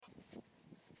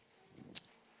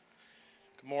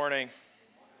Morning.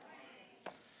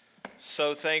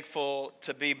 So thankful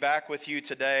to be back with you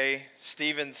today.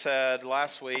 Stephen said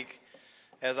last week,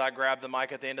 as I grabbed the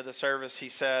mic at the end of the service, he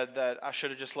said that I should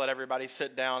have just let everybody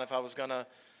sit down if I was going to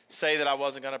say that I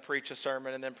wasn't going to preach a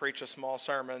sermon and then preach a small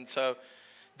sermon. So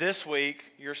this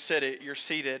week, you're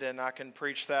seated, and I can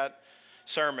preach that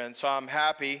sermon. So I'm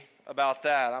happy about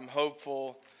that. I'm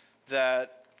hopeful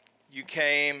that you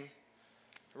came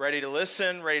ready to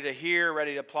listen, ready to hear,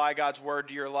 ready to apply God's word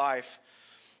to your life.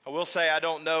 I will say I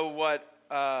don't know what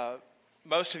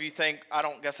most of you think. I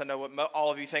don't guess I know what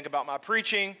all of you think about my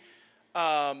preaching,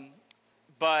 or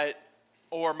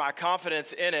my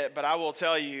confidence in it. But I will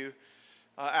tell you,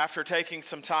 after taking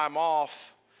some time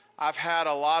off, I've had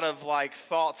a lot of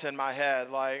thoughts in my head,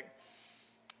 like,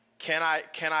 can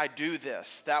I do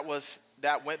this? That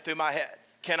went through my head.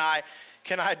 Can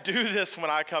I do this when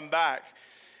I come back?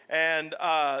 And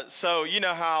so you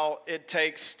know how it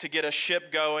takes to get a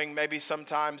ship going. Maybe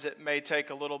sometimes it may take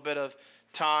a little bit of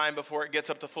time before it gets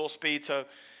up to full speed. So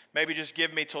maybe just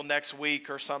give me till next week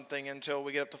or something until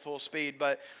we get up to full speed.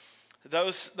 But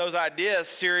those ideas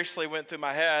seriously went through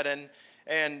my head,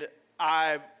 and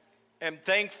I am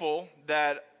thankful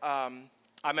that I'm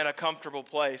in a comfortable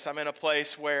place. I'm in a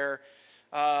place where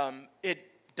it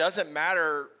doesn't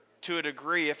matter to a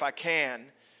degree if I can.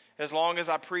 As long as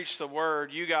I preach the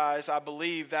word, you guys, I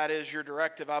believe that is your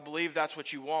directive. I believe that's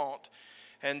what you want.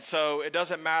 And so it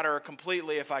doesn't matter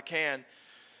completely if I can.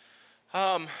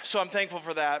 So I'm thankful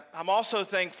for that. I'm also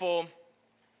thankful.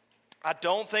 I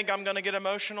don't think I'm going to get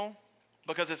emotional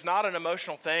because it's not an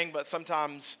emotional thing, but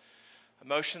sometimes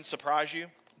emotions surprise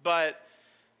you. But,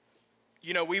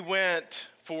 you know, we went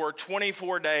for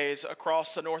 24 days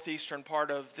across the northeastern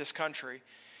part of this country.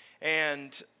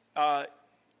 And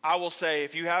I will say,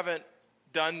 if you haven't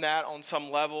done that on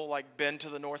some level, like been to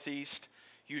the Northeast,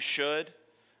 you should.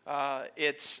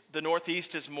 The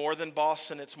Northeast is more than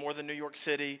Boston. It's more than New York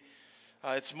City.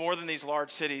 It's more than these large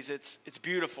cities. It's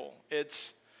beautiful.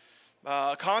 It's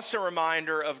a constant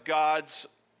reminder of God's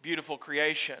beautiful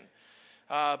creation.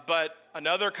 But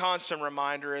another constant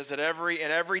reminder is that in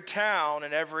every town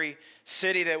and every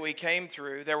city that we came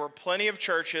through, there were plenty of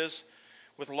churches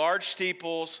with large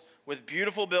steeples, with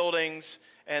beautiful buildings,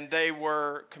 and they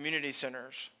were community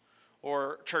centers,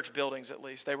 or church buildings at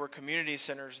least. They were community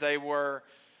centers. They were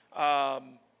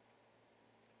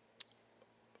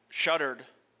shuttered.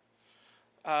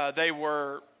 They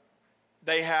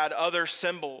had other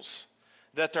symbols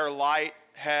that their light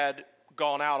had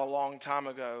gone out a long time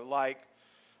ago. Like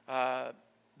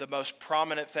the most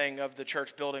prominent thing of the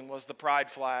church building was the pride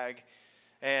flag,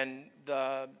 and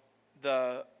the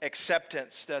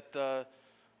acceptance that the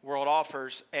world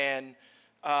offers, and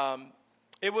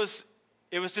it was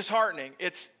disheartening.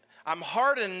 I'm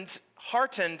heartened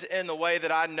in the way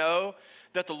that I know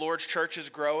that the Lord's church is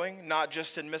growing, not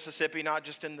just in Mississippi, not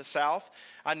just in the South.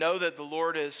 I know that the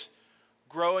Lord is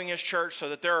growing His church so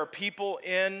that there are people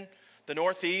in the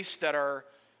Northeast that are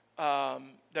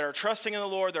trusting in the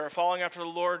Lord, that are following after the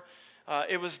Lord.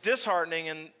 It was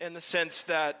disheartening in the sense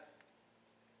that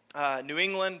New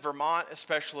England, Vermont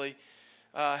especially,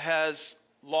 has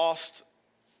lost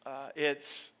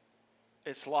its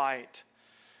light.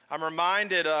 I'm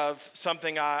reminded of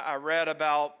something I read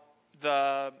about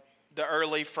the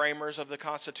early framers of the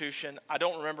Constitution. I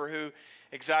don't remember who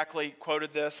exactly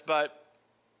quoted this, but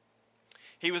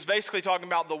he was basically talking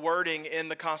about the wording in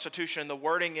the Constitution, the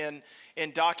wording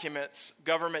in documents,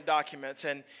 government documents.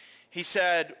 And he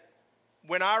said,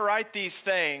 when I write these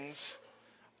things,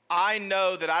 I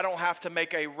know that I don't have to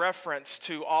make a reference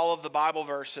to all of the Bible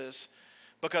verses,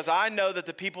 because I know that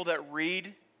the people that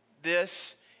read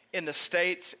this in the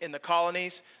states, in the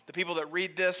colonies, the people that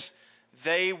read this,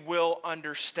 they will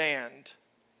understand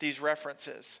these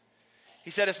references. He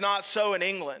said it's not so in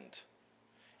England.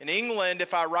 In England,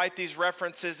 if I write these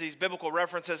references, these biblical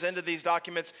references into these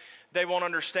documents, they won't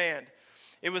understand.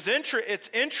 It's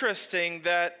interesting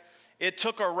that it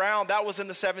took around, that was in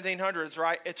the 1700s,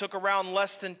 right? It took around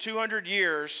less than 200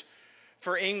 years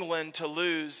for England to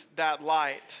lose that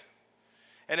light.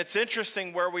 And it's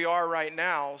interesting where we are right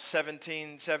now,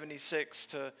 1776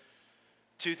 to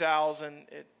 2000.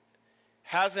 It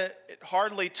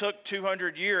hardly took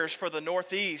 200 years for the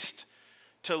Northeast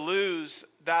to lose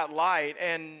that light.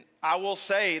 And I will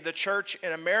say the church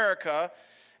in America,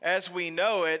 as we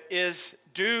know it, is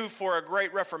due for a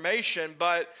great reformation,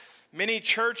 but many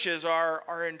churches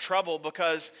are in trouble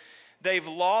because they've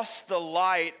lost the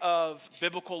light of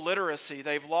biblical literacy.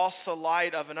 They've lost the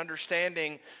light of an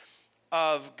understanding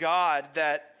of God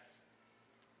that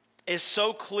is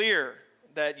so clear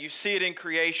that you see it in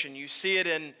creation, you see it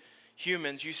in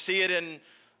humans, you see it in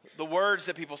the words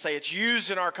that people say. It's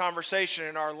used in our conversation,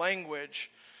 in our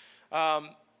language.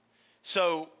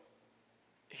 So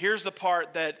here's the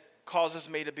part that causes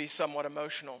me to be somewhat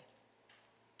emotional.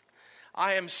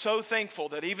 I am so thankful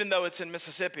that even though it's in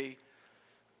Mississippi,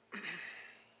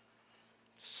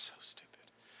 so stupid,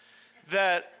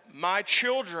 that my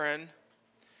children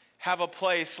have a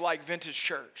place like Vintage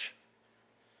Church.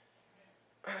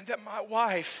 That my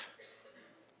wife,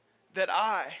 that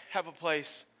I have a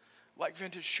place like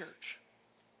Vintage Church.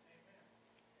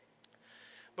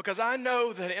 Because I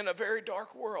know that in a very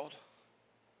dark world,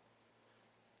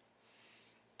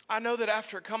 I know that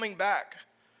after coming back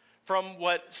from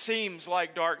what seems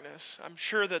like darkness, I'm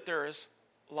sure that there is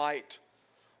light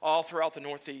all throughout the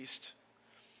Northeast,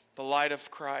 the light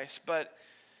of Christ. But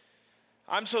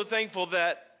I'm so thankful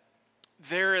that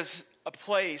there is a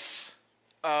place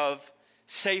of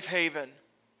safe haven.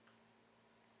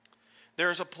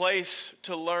 There's a place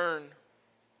to learn.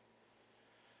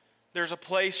 There's a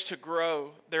place to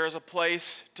grow. There is a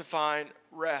place to find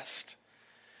rest.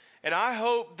 And I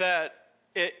hope that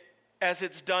as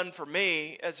it's done for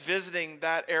me, as visiting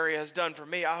that area has done for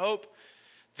me, I hope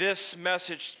this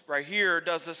message right here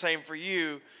does the same for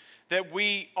you, that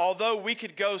although we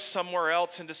could go somewhere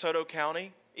else in DeSoto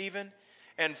County even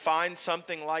and find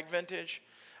something like Vintage,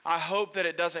 I hope that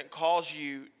it doesn't cause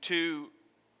you to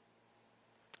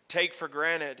take for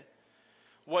granted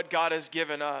what God has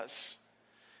given us.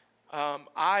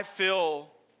 I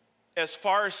feel, as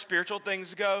far as spiritual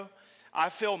things go, I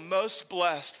feel most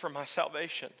blessed for my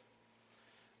salvation.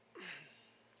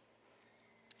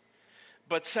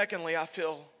 But secondly, I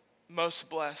feel most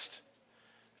blessed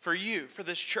for you, for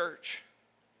this church,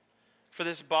 for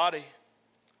this body,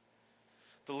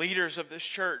 the leaders of this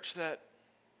church that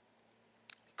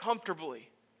comfortably,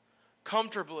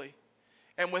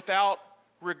 and without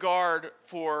regard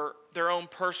for their own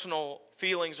personal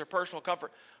feelings or personal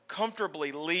comfort,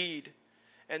 comfortably lead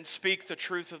and speak the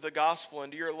truth of the gospel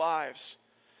into your lives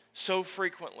so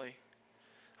frequently.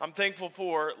 I'm thankful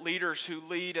for leaders who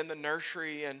lead in the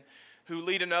nursery and who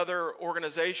lead in other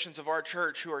organizations of our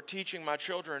church who are teaching my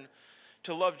children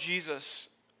to love Jesus,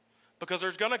 because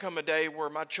there's going to come a day where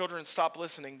my children stop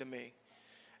listening to me,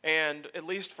 and at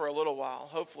least for a little while,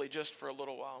 hopefully just for a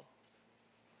little while.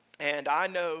 And I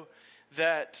know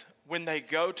that when they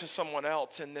go to someone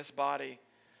else in this body,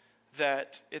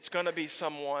 that it's going to be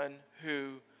someone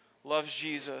who loves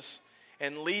Jesus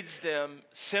and leads them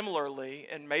similarly,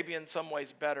 and maybe in some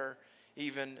ways better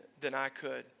even than I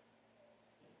could.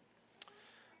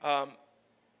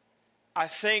 I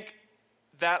think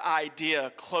that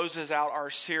idea closes out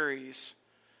our series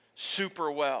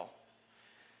super well.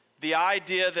 The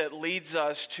idea that leads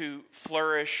us to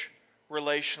flourish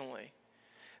relationally.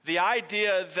 The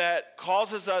idea that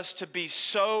causes us to be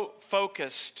so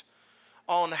focused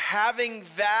on having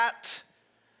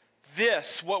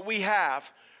what we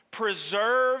have,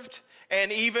 preserved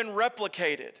and even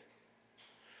replicated.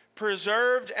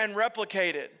 Preserved and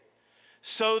replicated,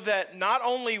 so that not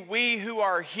only we who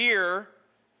are here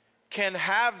can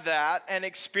have that and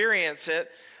experience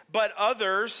it, but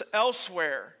others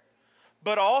elsewhere,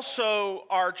 but also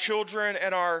our children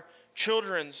and our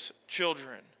children's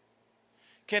children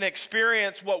can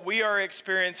experience what we are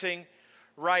experiencing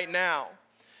right now.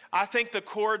 I think the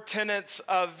core tenets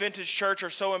of Vintage Church are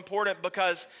so important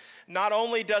because not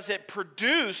only does it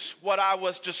produce what I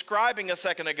was describing a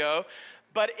second ago,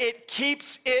 but it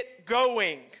keeps it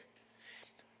going.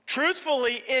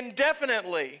 Truthfully,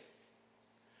 indefinitely.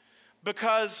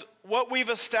 Because what we've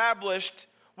established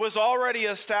was already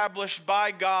established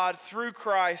by God through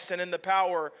Christ and in the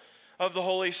power of the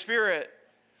Holy Spirit.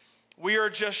 We are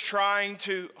just trying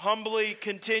to humbly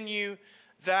continue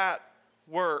that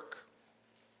work.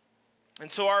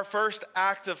 And so our first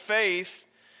act of faith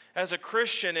as a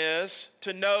Christian is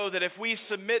to know that if we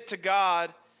submit to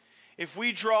God, if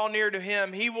we draw near to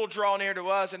Him, He will draw near to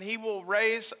us, and He will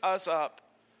raise us up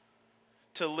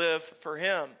to live for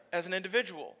Him as an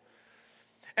individual.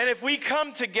 And if we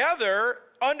come together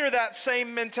under that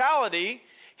same mentality,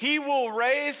 He will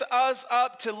raise us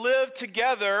up to live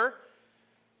together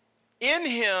in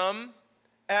Him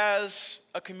as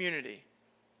a community.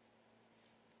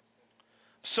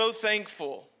 So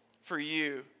thankful for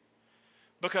you,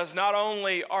 because not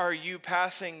only are you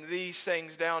passing these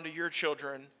things down to your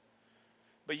children,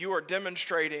 but you are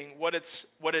demonstrating what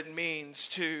it means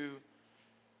to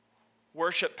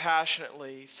worship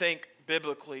passionately, think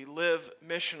biblically, live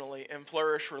missionally, and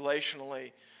flourish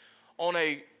relationally on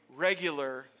a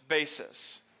regular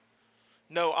basis.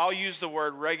 No, I'll use the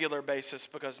word regular basis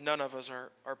because none of us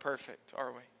are perfect,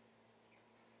 are we?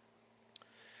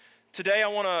 Today I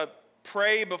want to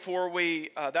pray before we,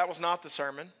 that was not the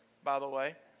sermon, by the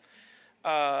way.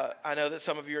 I know that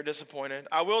some of you are disappointed.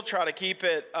 I will try to keep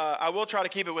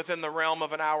it within the realm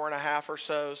of an hour and a half or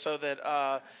so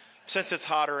that, since it's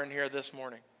hotter in here this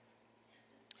morning.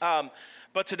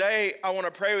 But today I want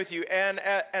to pray with you. And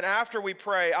after we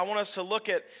pray, I want us to look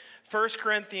at 1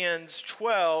 Corinthians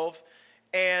 12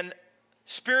 and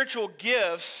spiritual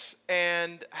gifts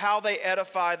and how they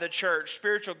edify the church.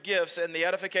 Spiritual gifts and the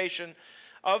edification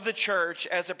of the church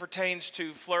as it pertains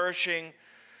to flourishing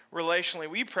relationally.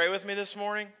 Will you pray with me this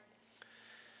morning?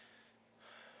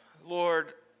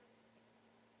 Lord,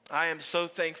 I am so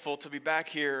thankful to be back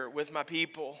here with my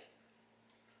people,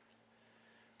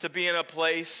 to be in a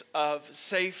place of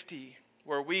safety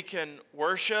where we can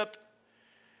worship,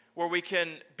 where we can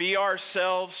be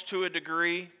ourselves to a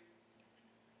degree,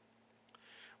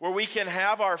 where we can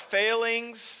have our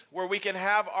failings, where we can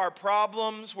have our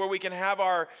problems, where we can have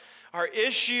our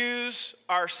issues,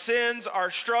 our sins, our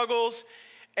struggles,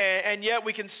 and yet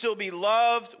we can still be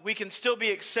loved, we can still be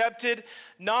accepted,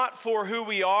 not for who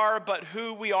we are, but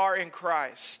who we are in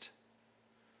Christ.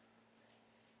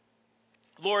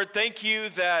 Lord, thank you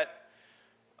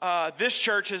that this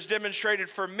church has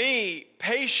demonstrated for me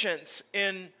patience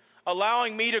in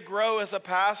allowing me to grow as a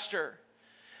pastor.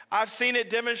 I've seen it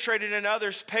demonstrated in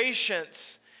others,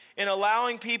 patience in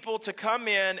allowing people to come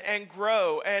in and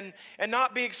grow and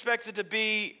not be expected to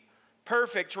be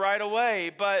perfect right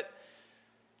away, but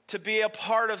to be a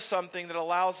part of something that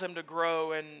allows them to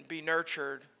grow and be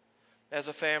nurtured as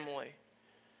a family.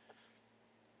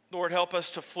 Lord, help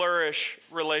us to flourish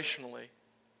relationally.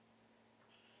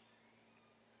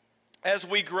 As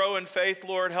we grow in faith,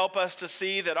 Lord, help us to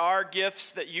see that our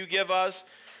gifts that you give us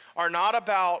are not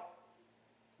about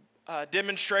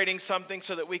demonstrating something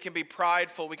so that we can be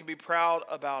prideful, we can be proud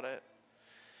about it.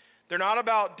 They're not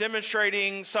about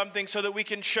demonstrating something so that we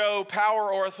can show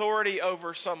power or authority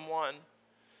over someone,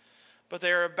 but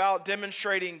they're about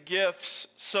demonstrating gifts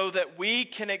so that we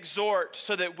can exhort,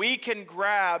 so that we can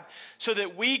grab, so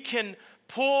that we can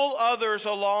pull others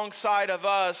alongside of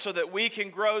us, so that we can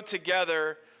grow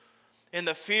together in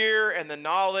the fear and the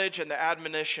knowledge and the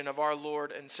admonition of our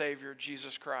Lord and Savior,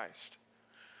 Jesus Christ.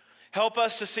 Help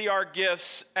us to see our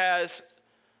gifts as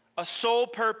a sole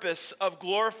purpose of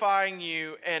glorifying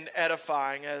you and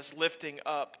edifying, as lifting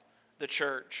up the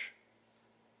church.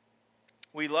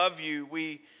 We love you.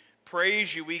 We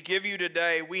praise you. We give you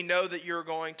today. We know that you're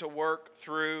going to work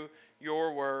through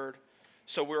your word.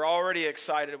 So we're already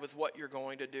excited with what you're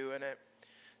going to do in it.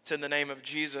 It's in the name of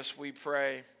Jesus we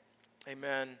pray.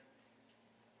 Amen.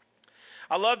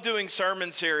 I love doing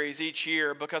sermon series each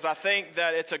year because I think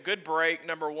that it's a good break,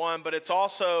 number one, but it's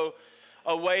also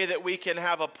a way that we can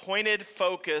have a pointed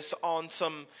focus on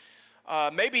some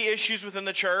maybe issues within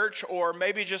the church or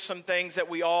maybe just some things that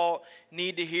we all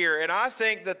need to hear. And I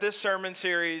think that this sermon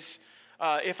series,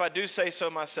 if I do say so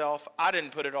myself, I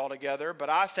didn't put it all together, but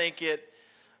I think it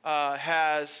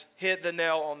has hit the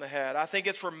nail on the head. I think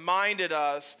it's reminded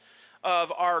us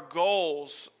of our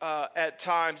goals at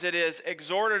times. It has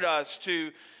exhorted us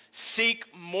to seek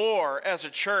more as a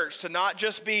church, to not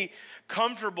just be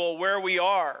comfortable where we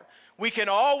are. We can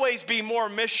always be more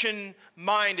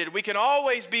mission-minded. We can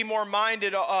always be more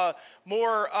mindful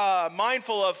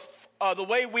of the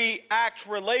way we act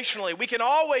relationally. We can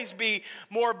always be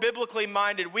more biblically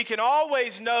minded. We can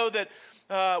always know that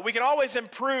we can always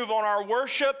improve on our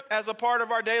worship as a part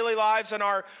of our daily lives and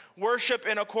our worship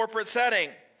in a corporate setting.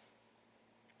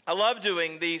 I love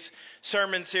doing these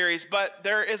sermon series, but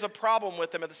there is a problem with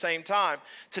them at the same time.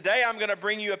 Today I'm going to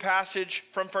bring you a passage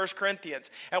from 1 Corinthians.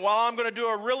 And while I'm going to do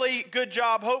a really good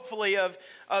job, hopefully, of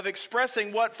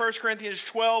expressing what 1 Corinthians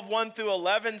 12, 1 through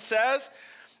 11 says,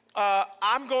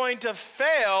 I'm going to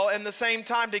fail in the same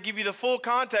time to give you the full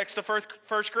context of 1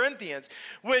 Corinthians,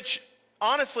 which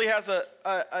honestly has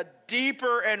a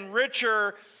deeper and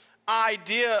richer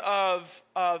idea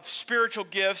of spiritual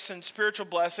gifts and spiritual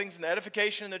blessings and the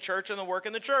edification in the church and the work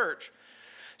in the church.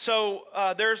 So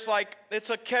it's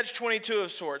a catch-22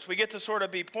 of sorts. We get to sort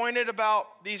of be pointed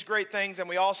about these great things, and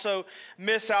we also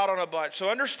miss out on a bunch. So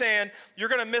understand, you're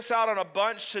going to miss out on a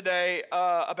bunch today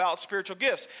about spiritual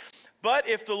gifts. But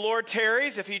if the Lord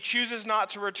tarries, if he chooses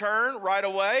not to return right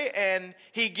away, and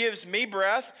he gives me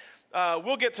breath,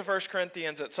 we'll get to 1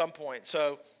 Corinthians at some point.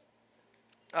 So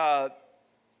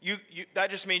that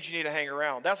just means you need to hang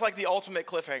around. That's like the ultimate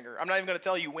cliffhanger. I'm not even going to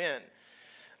tell you when.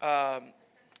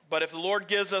 But if the Lord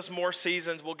gives us more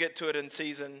seasons, we'll get to it in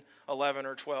season 11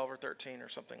 or 12 or 13 or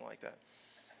something like that.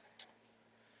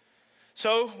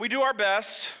 So we do our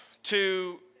best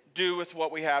to do with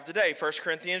what we have today, 1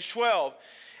 Corinthians 12.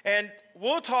 And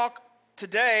we'll talk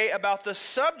today about the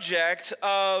subject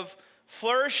of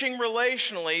flourishing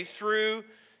relationally through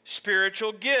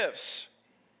spiritual gifts.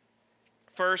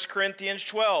 1 Corinthians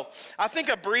 12. I think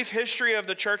a brief history of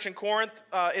the church in Corinth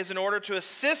is in order to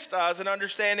assist us in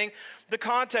understanding the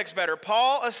context better.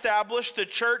 Paul established the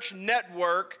church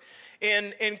network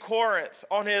in Corinth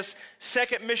on his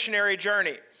second missionary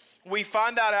journey. We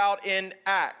find that out in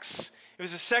Acts. It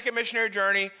was a second missionary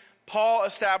journey. Paul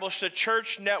established a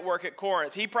church network at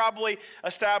Corinth. He probably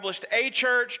established a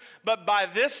church, but by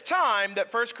this time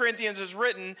that 1 Corinthians is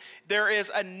written, there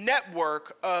is a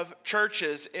network of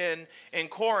churches in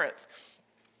Corinth.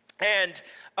 And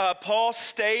Paul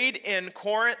stayed in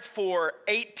Corinth for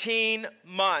 18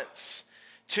 months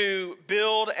to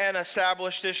build and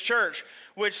establish this church,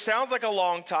 which sounds like a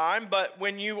long time, but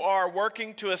when you are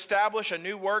working to establish a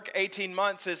new work, 18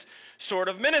 months is sort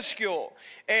of minuscule.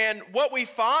 And what we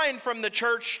find from the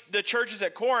churches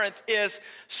at Corinth is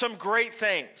some great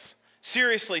things.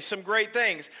 Seriously, some great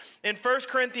things. In 1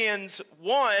 Corinthians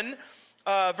 1,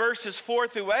 verses 4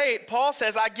 through 8, Paul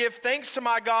says, I give thanks to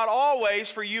my God always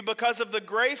for you because of the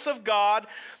grace of God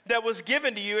that was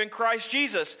given to you in Christ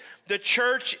Jesus. The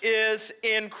church is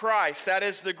in Christ. That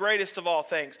is the greatest of all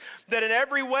things. That in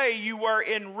every way you were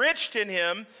enriched in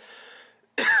him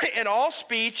in all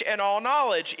speech and all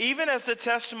knowledge, even as the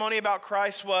testimony about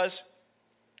Christ was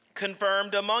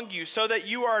confirmed among you, so that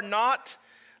you are not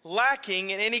lacking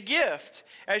in any gift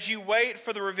as you wait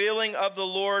for the revealing of the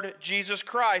Lord Jesus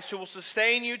Christ, who will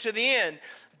sustain you to the end,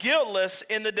 guiltless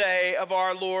in the day of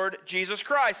our Lord Jesus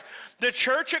Christ. The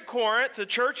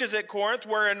churches at Corinth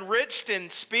were enriched in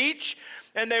speech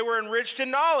and they were enriched in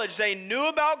knowledge. They knew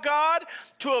about God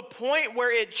to a point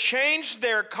where it changed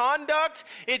their conduct.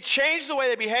 It changed the way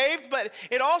they behaved, but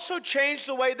it also changed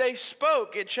the way they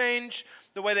spoke. It changed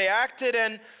the way they acted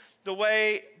and the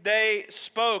way they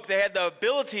spoke. They had the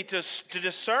ability to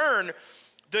discern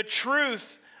the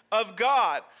truth of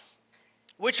God,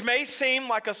 which may seem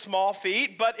like a small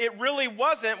feat, but it really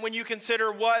wasn't when you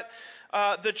consider what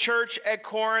the churches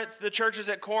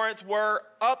at Corinth were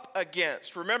up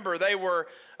against. Remember, they were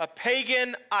a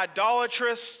pagan,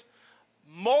 idolatrous,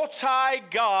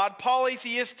 multi-god,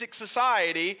 polytheistic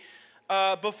society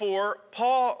before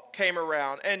Paul came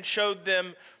around and showed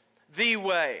them the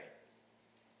way.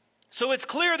 So it's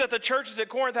clear that the churches at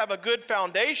Corinth have a good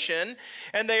foundation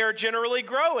and they are generally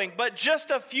growing. But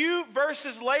just a few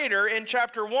verses later in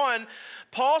chapter 1,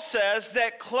 Paul says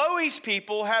that Chloe's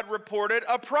people had reported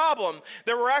a problem.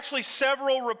 There were actually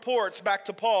several reports back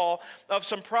to Paul of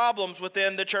some problems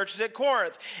within the churches at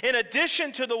Corinth. In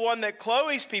addition to the one that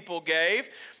Chloe's people gave,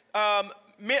 a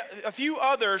few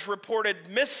others reported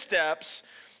missteps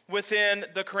within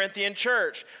the Corinthian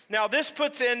church. Now, this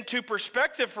puts into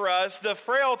perspective for us the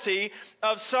frailty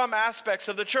of some aspects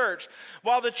of the church.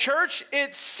 While the church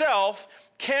itself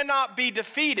cannot be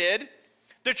defeated,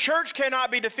 the church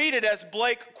cannot be defeated, as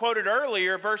Blake quoted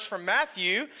earlier, a verse from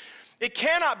Matthew. It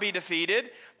cannot be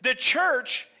defeated. The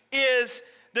church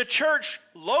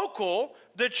local,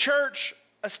 the church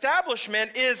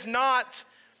establishment is not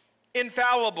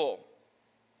infallible.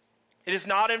 It is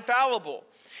not infallible.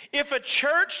 If a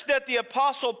church that the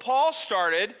Apostle Paul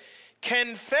started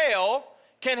can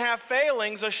have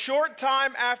failings a short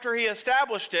time after he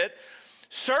established it,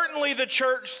 certainly the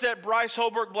church that Bryce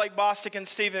Holbrook, Blake Bostic, and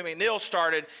Stephen McNeil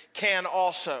started can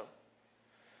also.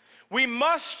 We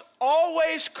must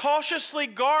always cautiously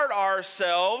guard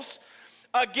ourselves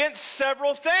against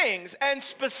several things. And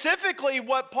specifically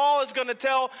what Paul is going to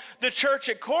tell the church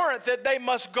at Corinth that they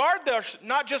must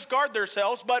not just guard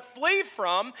themselves, but flee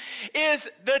from, is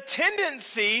the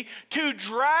tendency to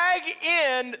drag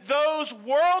in those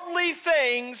worldly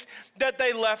things that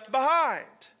they left behind.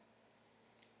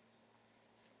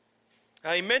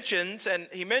 Now he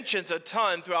mentions a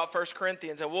ton throughout 1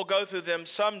 Corinthians, and we'll go through them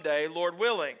someday, Lord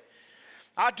willing.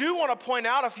 I do want to point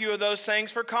out a few of those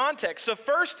things for context. The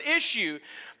first issue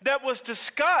that was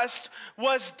discussed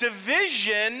was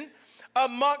division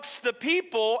amongst the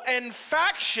people and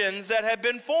factions that had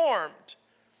been formed.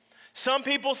 Some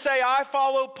people say, I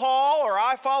follow Paul, or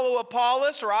I follow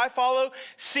Apollos, or I follow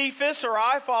Cephas, or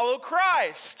I follow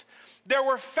Christ. There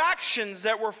were factions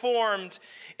that were formed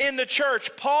in the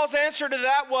church. Paul's answer to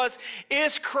that was,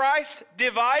 is Christ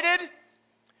divided?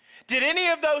 Did any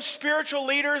of those spiritual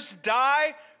leaders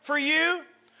die for you?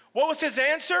 What was his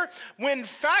answer? When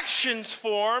factions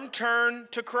formed, turn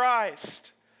to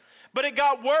Christ. But it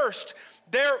got worse.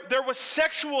 There was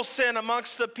sexual sin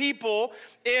amongst the people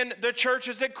in the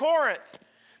churches at Corinth.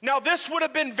 Now, this would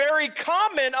have been very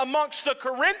common amongst the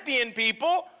Corinthian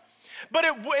people, but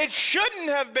it shouldn't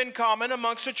have been common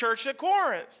amongst the church at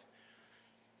Corinth.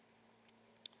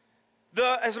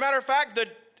 As a matter of fact,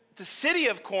 the city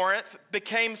of Corinth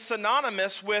became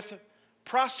synonymous with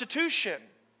prostitution.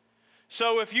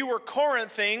 So if you were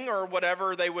Corinthing, or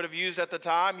whatever they would have used at the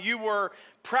time, you were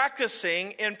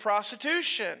practicing in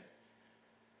prostitution.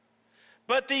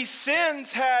 But these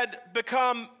sins had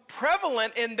become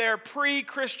prevalent in their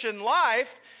pre-Christian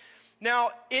life.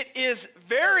 Now, it is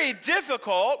very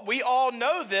difficult, we all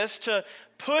know this, to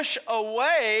push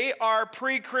away our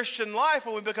pre-Christian life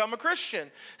when we become a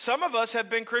Christian. Some of us have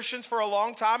been Christians for a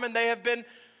long time, and they have been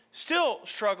still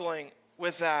struggling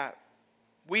with that.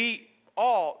 We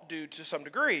all do to some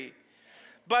degree.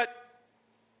 But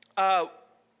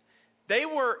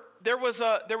there was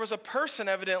a person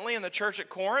evidently in the church at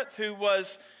Corinth who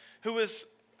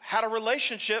had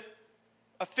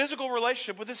a physical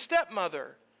relationship with his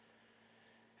stepmother.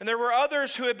 And there were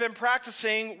others who had been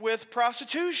practicing with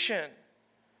prostitution.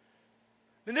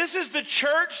 And this is the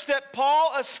church that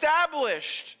Paul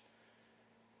established.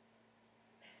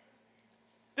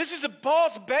 This is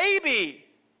Paul's baby.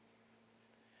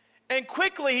 And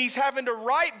quickly he's having to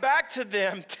write back to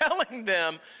them, telling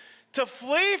them to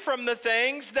flee from the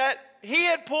things that he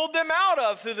had pulled them out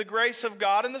of through the grace of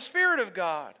God and the Spirit of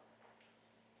God.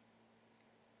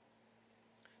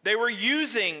 They were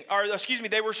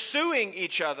suing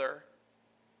each other.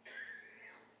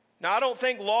 Now, I don't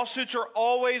think lawsuits are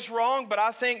always wrong, but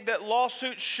I think that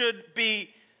lawsuits should be,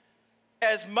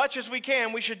 as much as we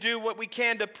should do what we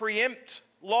can to preempt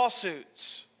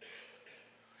lawsuits.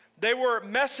 They were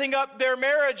messing up their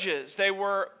marriages. They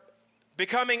were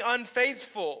becoming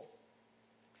unfaithful.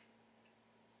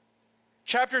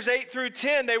 Chapters 8 through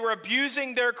 10, they were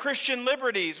abusing their Christian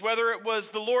liberties, whether it was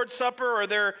the Lord's Supper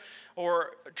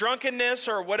or drunkenness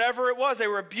or whatever it was. They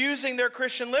were abusing their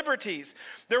Christian liberties.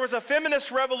 There was a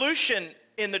feminist revolution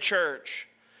in the church.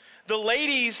 The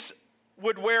ladies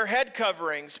would wear head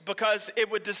coverings because it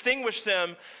would distinguish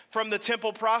them from the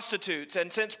temple prostitutes.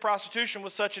 And since prostitution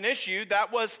was such an issue,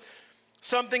 that was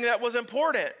something that was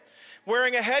important.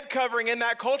 Wearing a head covering in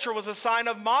that culture was a sign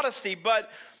of modesty,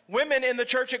 but women in the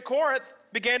church at Corinth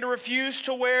began to refuse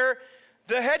to wear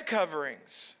the head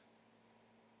coverings.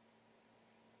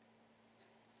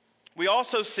 We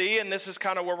also see, and this is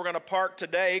kind of where we're going to park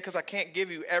today because I can't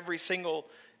give you every single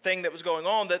thing that was going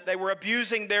on, that they were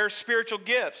abusing their spiritual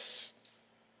gifts.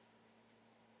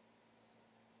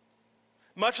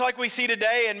 Much like we see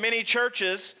today in many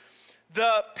churches,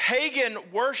 the pagan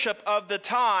worship of the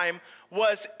time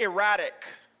was erratic.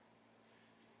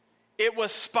 It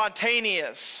was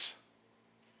spontaneous.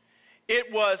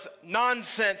 It was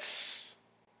nonsense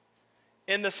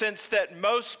in the sense that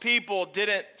most people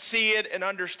didn't see it and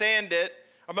understand it,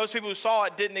 or most people who saw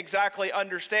it didn't exactly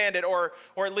understand it, or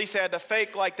at least they had to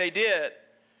fake like they did.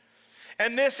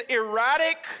 And this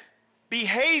erratic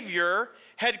behavior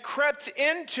had crept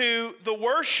into the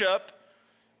worship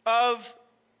of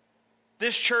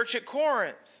this church at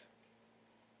Corinth.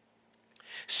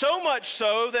 So much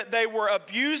so that they were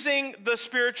abusing the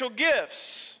spiritual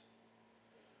gifts.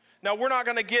 Now, we're not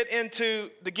going to get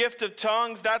into the gift of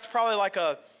tongues. That's probably like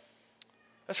a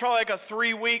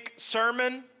 3-week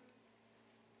sermon.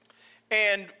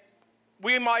 And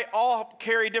we might all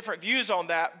carry different views on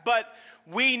that. But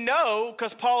we know,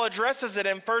 because Paul addresses it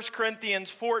in 1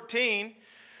 Corinthians 14,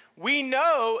 we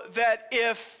know that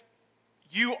if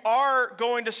you are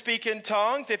going to speak in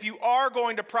tongues, if you are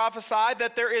going to prophesy,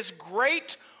 that there is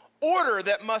great order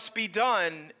that must be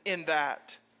done in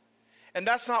that. And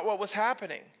that's not what was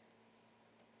happening.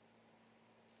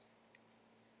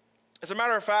 As a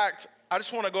matter of fact, I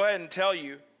just want to go ahead and tell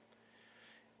you,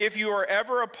 if you are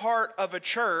ever a part of a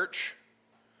church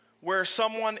where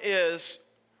someone is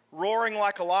roaring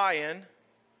like a lion,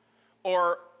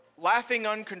 or laughing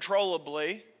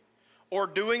uncontrollably, or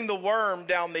doing the worm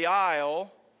down the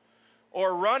aisle,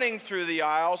 or running through the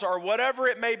aisles, or whatever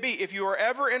it may be, if you are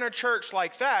ever in a church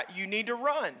like that, you need to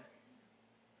run.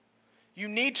 You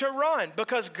need to run,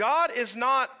 because God is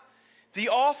not the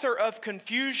author of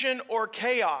confusion or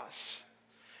chaos.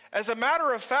 As a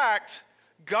matter of fact,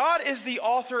 God is the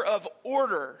author of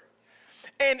order.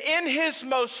 And in his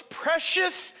most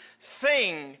precious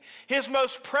thing, his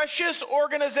most precious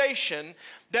organization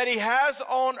that he has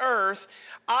on earth,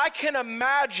 I can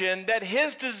imagine that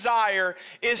his desire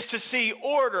is to see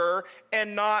order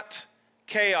and not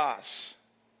chaos.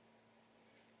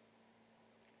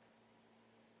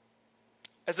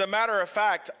 As a matter of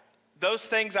fact, those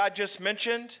things I just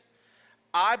mentioned,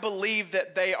 I believe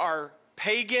that they are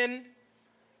pagan,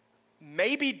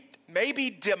 maybe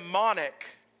demonic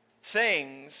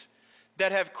things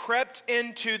that have crept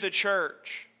into the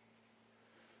church.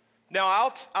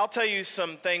 Now, I'll tell you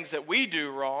some things that we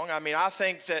do wrong. I mean, I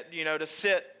think that, to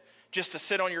sit just to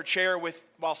sit on your chair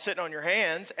while sitting on your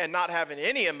hands and not having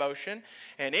any emotion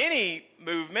and any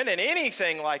movement and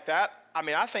anything like that. I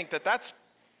mean, I think that that's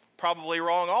probably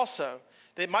wrong also.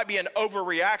 It might be an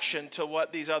overreaction to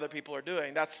what these other people are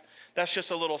doing. That's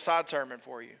just a little side sermon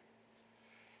for you.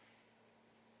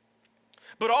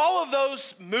 But all of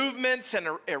those movements and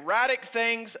erratic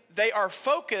things, they are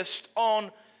focused on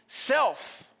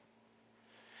self.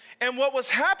 And what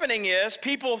was happening is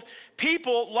people,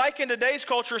 like in today's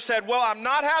culture, said, well, I'm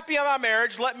not happy in my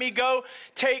marriage. Let me go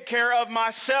take care of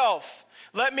myself.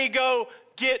 Let me go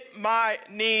get my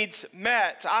needs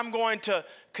met. I'm going to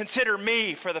consider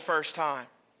me for the first time.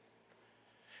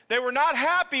 They were not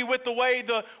happy with the way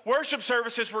the worship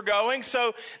services were going,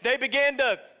 so they began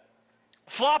to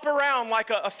flop around like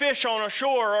a fish on a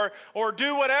shore, or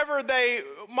do whatever they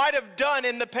might have done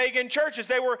in the pagan churches.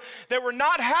 They were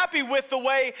not happy with the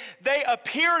way they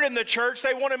appeared in the church.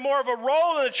 They wanted more of a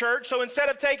role in the church, so instead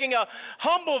of taking a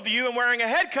humble view and wearing a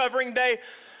head covering, they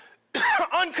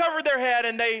uncovered their head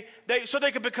and so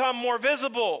they could become more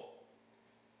visible.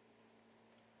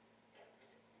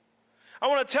 I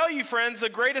want to tell you, friends, the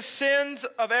greatest sins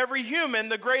of every human,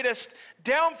 the greatest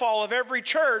downfall of every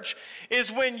church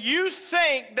is when you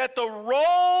think that the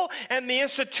role and the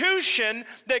institution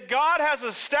that God has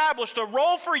established, the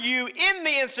role for you in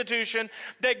the institution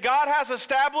that God has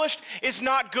established is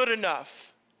not good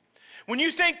enough. When you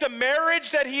think the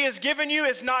marriage that he has given you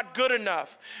is not good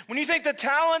enough. When you think the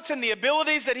talents and the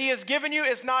abilities that he has given you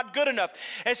is not good enough.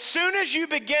 As soon as you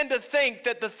begin to think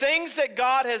that the things that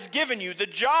God has given you, the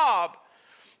job,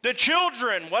 the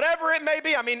children, whatever it may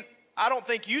be. I mean, I don't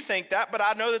think you think that, but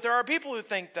I know that there are people who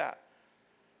think that.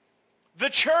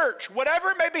 The church, whatever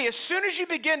it may be, as soon as you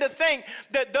begin to think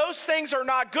that those things are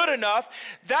not good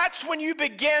enough, that's when you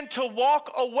begin to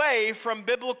walk away from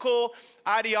biblical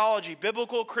ideology,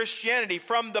 biblical Christianity,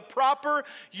 from the proper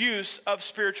use of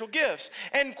spiritual gifts.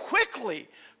 And quickly,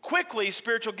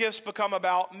 spiritual gifts become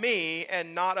about me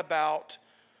and not about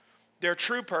their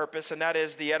true purpose, and that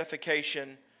is the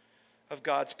edification of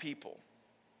God's people.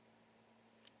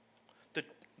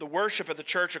 The worship of the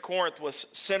church of Corinth was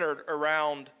centered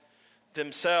around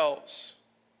themselves.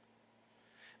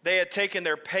 They had taken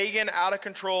their pagan,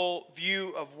 out-of-control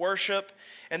view of worship,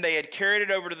 and they had carried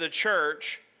it over to the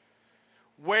church,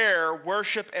 where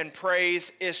worship and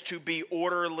praise is to be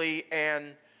orderly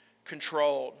and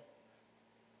controlled.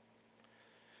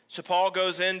 So Paul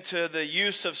goes into the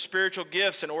use of spiritual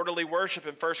gifts and orderly worship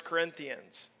in 1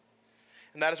 Corinthians.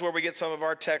 And that is where we get some of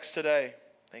our text today.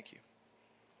 Thank you.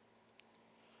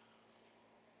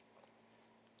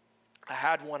 I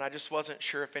had one. I just wasn't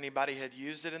sure if anybody had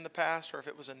used it in the past or if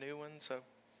it was a new one.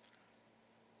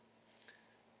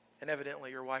 And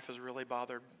evidently your wife is really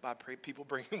bothered by people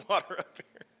bringing water up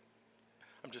here.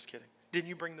 I'm just kidding. Didn't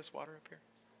you bring this water up here?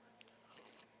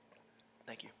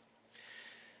 Thank you.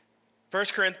 1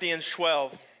 Corinthians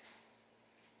 12.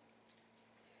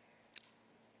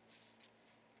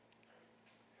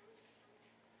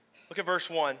 Look at verse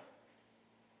 1.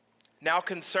 Now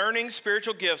concerning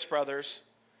spiritual gifts, brothers,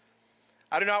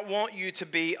 I do not want you to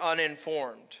be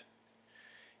uninformed.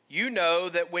 You know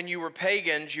that when you were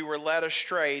pagans, you were led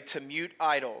astray to mute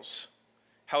idols,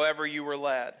 however you were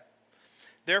led.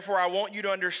 Therefore, I want you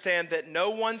to understand that no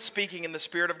one speaking in the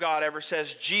Spirit of God ever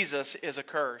says Jesus is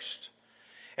accursed.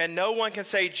 And no one can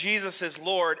say Jesus is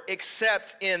Lord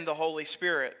except in the Holy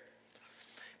Spirit.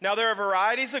 Now there are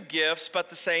varieties of gifts, but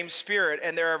the same Spirit.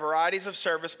 And there are varieties of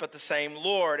service, but the same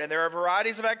Lord. And there are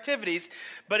varieties of activities,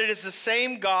 but it is the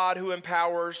same God who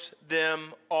empowers them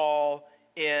all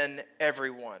in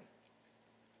everyone.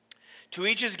 To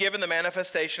each is given the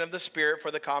manifestation of the Spirit for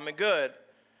the common good.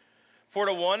 For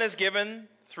to one is given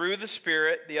through the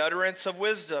Spirit the utterance of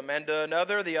wisdom, and to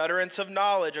another the utterance of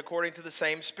knowledge according to the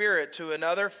same Spirit, to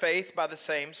another faith by the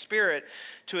same Spirit,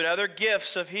 to another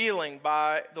gifts of healing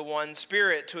by the one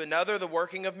Spirit, to another the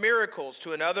working of miracles,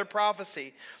 to another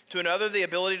prophecy, to another the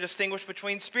ability to distinguish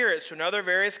between spirits, to another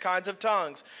various kinds of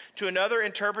tongues, to another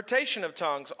interpretation of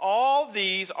tongues. All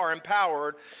these are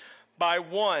empowered by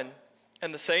one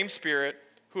and the same Spirit,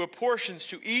 who apportions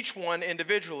to each one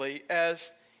individually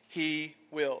as he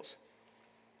wills.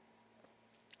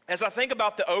 As I think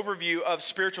about the overview of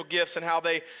spiritual gifts and how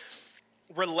they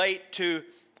relate to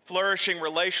flourishing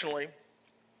relationally,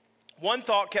 one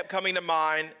thought kept coming to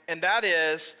mind, and that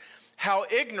is how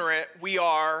ignorant we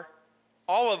are,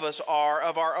 all of us are,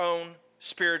 of our own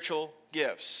spiritual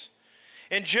gifts.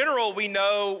 In general, we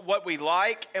know what we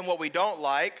like and what we don't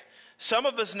like. Some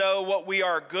of us know what we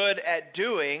are good at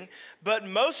doing, but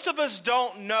most of us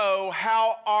don't know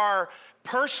how our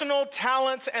personal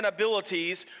talents and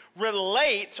abilities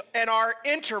relate and are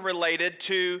interrelated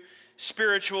to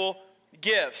spiritual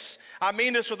gifts. I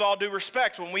mean this with all due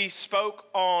respect. When we spoke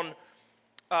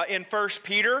in 1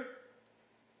 Peter,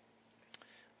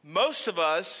 most of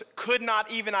us could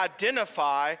not even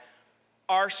identify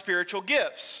our spiritual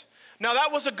gifts. Now,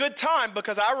 that was a good time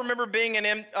because I remember being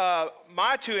in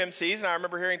my two MCs, and I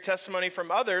remember hearing testimony from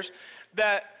others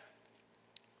that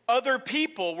other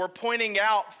people were pointing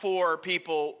out for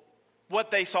people what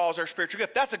they saw as their spiritual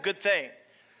gift. That's a good thing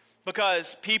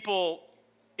because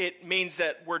it means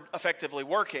that we're effectively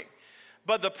working.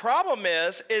 But the problem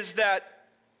is that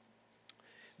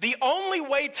the only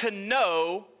way to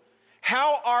know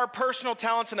how our personal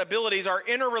talents and abilities are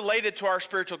interrelated to our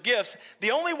spiritual gifts,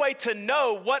 the only way to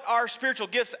know what our spiritual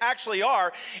gifts actually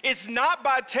are is not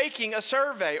by taking a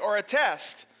survey or a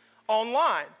test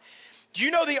online. Do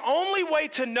you know the only way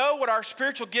to know what our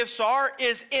spiritual gifts are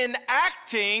is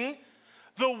enacting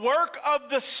the work of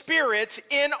the Spirit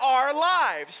in our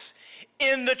lives,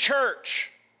 in the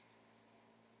church?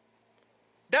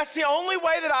 That's the only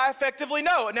way that I effectively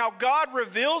know. Now, God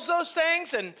reveals those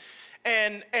things and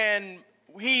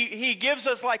he gives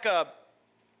us like a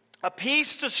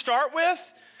piece to start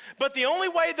with, but the only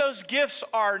way those gifts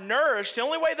are nourished, the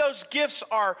only way those gifts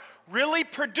are really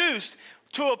produced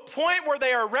to a point where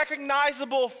they are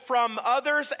recognizable from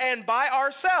others and by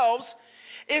ourselves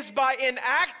is by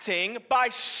enacting, by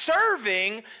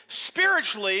serving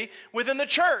spiritually within the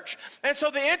church. And so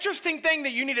the interesting thing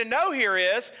that you need to know here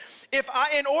is,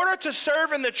 in order to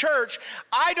serve in the church,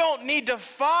 I don't need to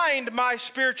find my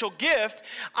spiritual gift.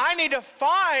 I need to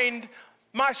find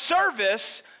my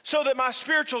service so that my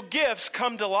spiritual gifts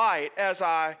come to light as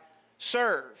I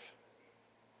serve.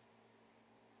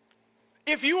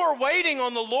 If you are waiting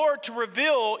on the Lord to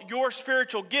reveal your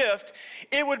spiritual gift,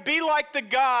 it would be like the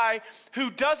guy who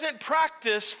doesn't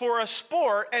practice for a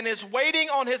sport and is waiting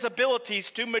on his abilities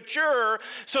to mature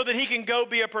so that he can go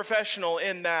be a professional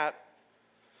in that.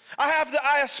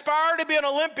 I aspire to be an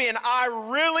Olympian. I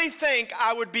really think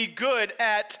I would be good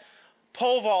at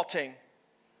pole vaulting.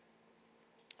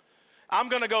 I'm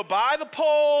going to go buy the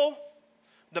pole,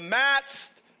 the mats,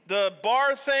 the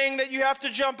bar thing that you have to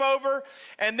jump over,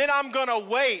 and then I'm going to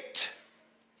wait.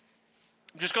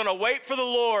 I'm just going to wait for the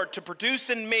Lord to produce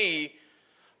in me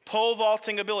pole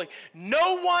vaulting ability.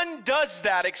 No one does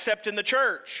that except in the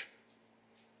church.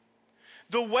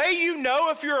 The way you know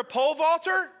if you're a pole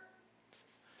vaulter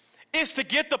is to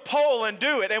get the pole and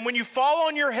do it. And when you fall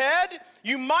on your head,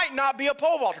 you might not be a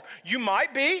pole vaulter. You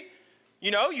might be.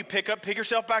 You pick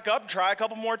yourself back up and try a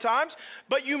couple more times,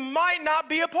 but you might not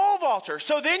be a pole vaulter.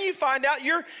 So then you find out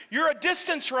you're a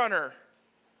distance runner.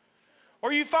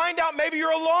 Or you find out maybe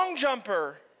you're a long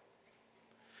jumper.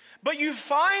 But you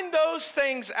find those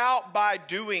things out by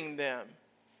doing them.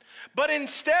 But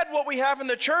instead, what we have in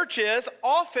the church is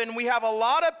often we have a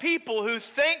lot of people who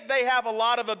think they have a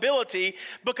lot of ability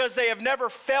because they have never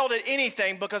failed at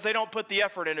anything because they don't put the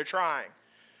effort into trying.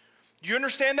 Do you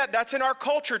understand that? That's in our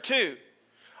culture too.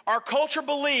 Our culture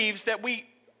believes that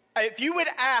if you would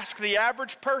ask the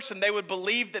average person, they would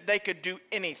believe that they could do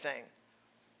anything.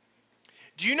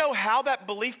 Do you know how that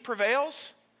belief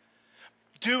prevails?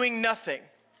 Doing nothing.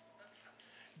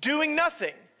 Doing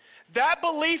nothing. That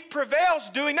belief prevails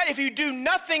doing that. If you do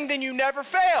nothing, then you never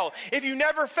fail. If you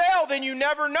never fail, then you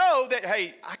never know that,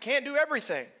 hey, I can't do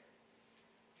everything.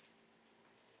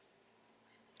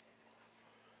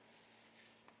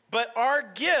 But our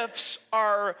gifts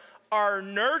are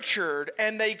nurtured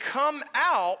and they come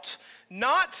out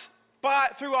not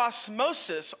through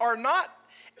osmosis or not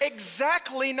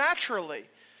exactly naturally.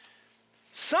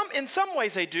 In some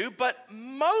ways they do, but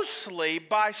mostly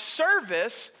by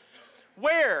service.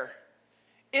 Where?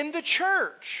 In the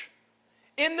church.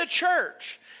 In the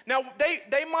church. Now,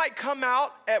 they might come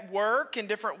out at work in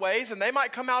different ways, and they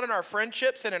might come out in our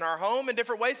friendships and in our home in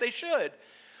different ways. They should.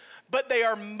 But they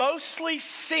are mostly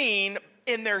seen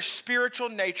in their spiritual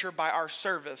nature by our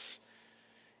service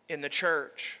in the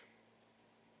church.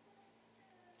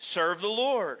 Serve the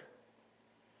Lord.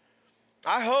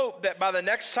 I hope that by the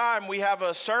next time we have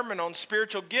a sermon on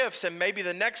spiritual gifts, and maybe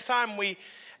the next time we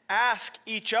ask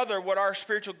each other what our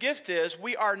spiritual gift is,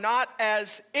 we are not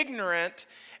as ignorant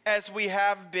as we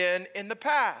have been in the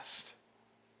past.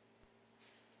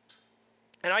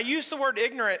 And I use the word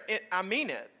ignorant, I mean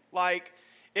it. Like,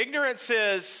 ignorance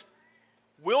is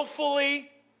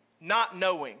willfully not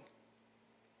knowing.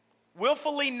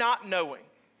 Willfully not knowing.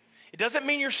 It doesn't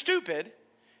mean you're stupid.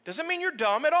 It doesn't mean you're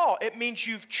dumb at all. It means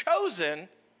you've chosen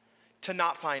to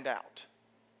not find out.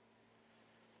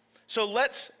 So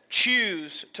let's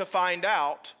choose to find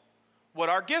out what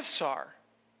our gifts are.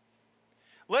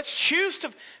 Let's choose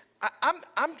to.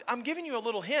 I'm giving you a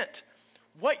little hint.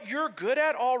 what you're good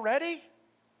at already,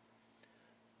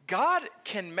 God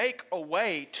can make a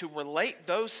way to relate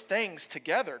those things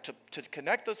together, to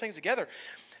connect those things together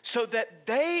so that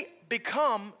they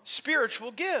become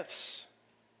spiritual gifts.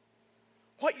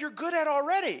 What you're good at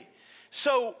already.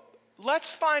 So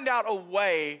let's find out a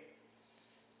way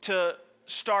to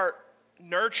start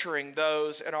nurturing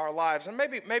those in our lives. And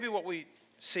maybe what we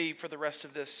see for the rest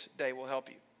of this day will help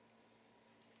you.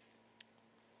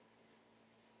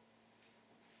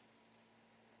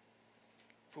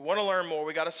 If we want to learn more,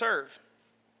 we got to serve.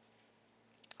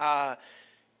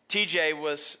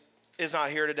 TJ is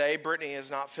not here today. Brittany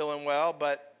is not feeling well,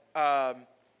 but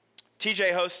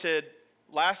TJ hosted,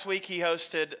 last week he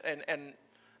hosted, and I'm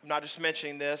not just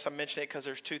mentioning this, I'm mentioning it because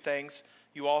there's two things.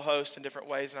 You all host in different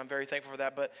ways, and I'm very thankful for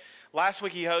that. But last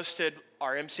week he hosted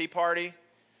our MC party,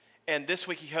 and this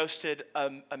week he hosted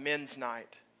a men's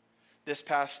night. This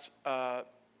past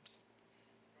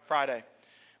Friday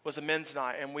was a men's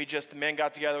night, and the men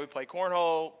got together, we played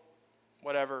cornhole,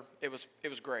 whatever. It was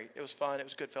great. It was fun. It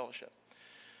was good fellowship.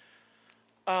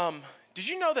 Did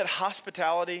you know that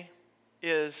hospitality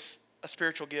is a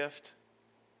spiritual gift?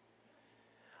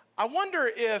 I wonder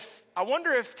if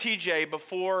TJ,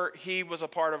 before he was a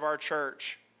part of our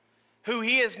church, who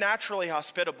he is naturally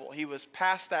hospitable. He was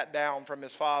passed that down from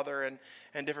his father and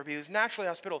different people. He's naturally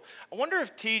hospitable. I wonder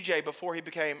if TJ, before he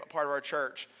became a part of our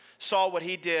church, saw what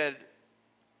he did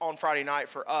on Friday night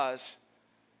for us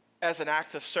as an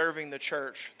act of serving the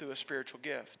church through a spiritual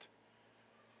gift.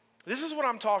 This is what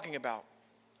I'm talking about.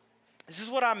 This is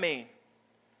what I mean.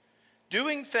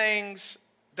 Doing things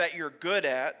that you're good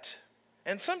at,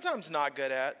 and sometimes not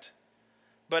good at,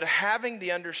 but having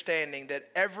the understanding that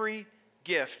every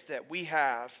gift that we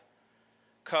have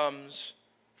comes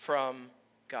from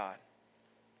God.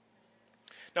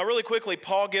 Now, really quickly,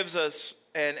 Paul gives us,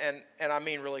 and I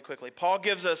mean really quickly, Paul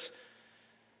gives us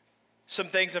some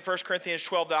things in 1 Corinthians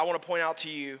 12 that I want to point out to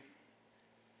you,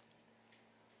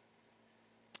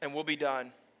 and we'll be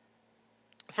done.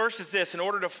 First is this: in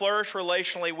order to flourish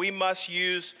relationally, we must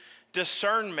use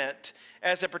discernment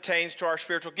as it pertains to our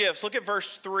spiritual gifts. Look at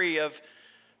verse 3 of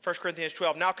 1 Corinthians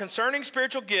 12. Now, concerning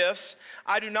spiritual gifts,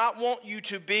 I do not want you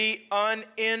to be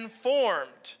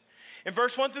uninformed. In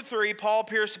verse 1 through 3, Paul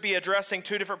appears to be addressing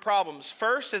two different problems.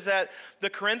 First is that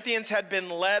the Corinthians had been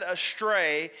led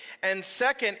astray, and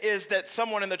second is that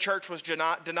someone in the church was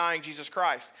denying Jesus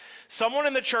Christ. Someone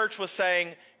in the church was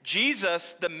saying,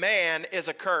 Jesus, the man, is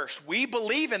accursed. We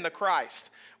believe in the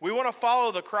Christ. We want to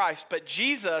follow the Christ, but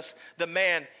Jesus, the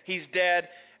man, he's dead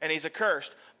and he's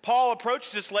accursed. Paul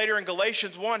approaches this later in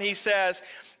Galatians 1. He says,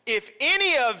 if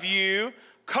any of you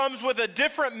comes with a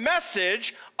different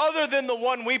message other than the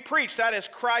one we preach, that is,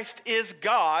 Christ is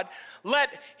God, let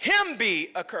him be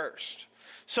accursed.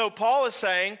 So Paul is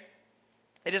saying,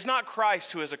 it is not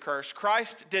Christ who is accursed.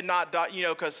 Christ did not die,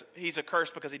 because he's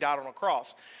accursed because he died on a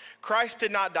cross. Christ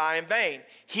did not die in vain.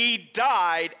 He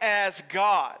died as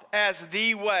God, as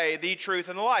the way, the truth,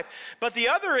 and the life. But the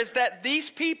other is that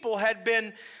these people had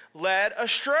been led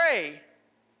astray.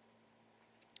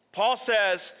 Paul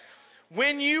says,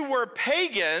 when you were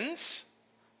pagans,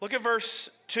 look at verse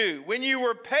 2. When you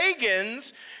were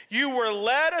pagans, you were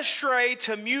led astray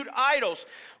to mute idols.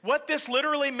 What this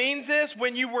literally means is,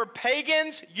 when you were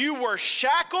pagans, you were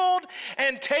shackled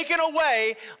and taken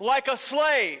away like a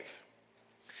slave.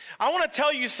 I want to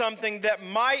tell you something that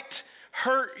might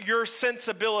hurt your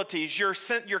sensibilities, your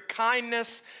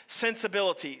kindness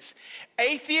sensibilities.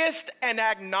 Atheists and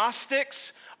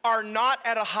agnostics are not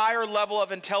at a higher level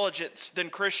of intelligence than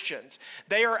Christians.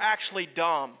 They are actually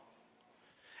dumb.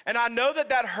 And I know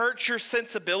that hurts your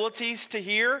sensibilities to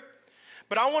hear,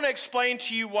 but I want to explain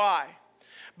to you why.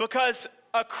 Because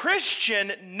a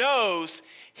Christian knows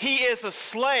he is a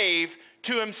slave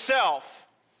to himself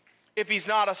if he's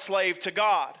not a slave to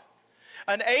God.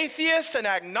 An atheist, an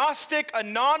agnostic, a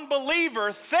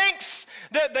non-believer thinks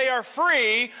that they are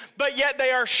free, but yet they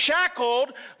are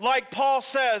shackled, like Paul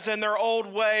says, in their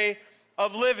old way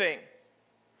of living.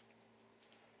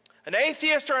 An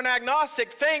atheist or an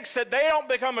agnostic thinks that they don't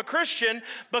become a Christian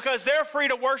because they're free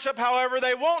to worship however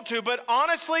they want to, but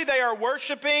honestly, they are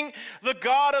worshiping the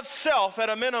God of self at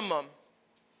a minimum.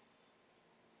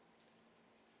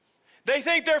 They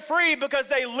think they're free because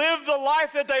they live the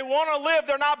life that they want to live.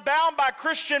 They're not bound by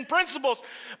Christian principles.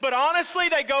 But honestly,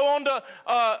 they go on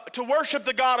to worship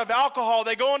the God of alcohol.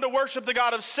 They go on to worship the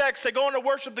God of sex. They go on to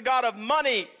worship the God of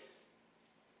money.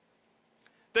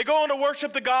 They go on to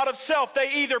worship the God of self.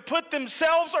 They either put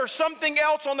themselves or something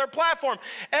else on their platform.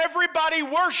 Everybody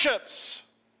worships.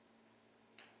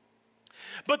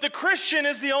 But the Christian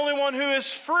is the only one who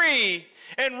is free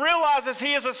and realizes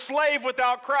he is a slave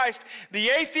without Christ. The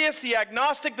atheist, the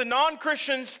agnostic, the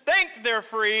non-Christians think they're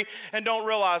free and don't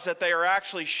realize that they are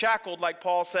actually shackled, like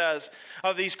Paul says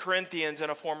of these Corinthians in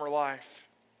a former life.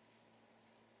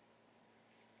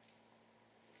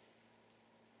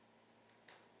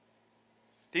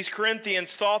 These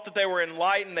Corinthians thought that they were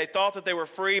enlightened, they thought that they were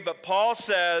free, but Paul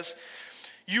says,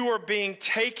 you are being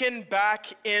taken back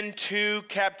into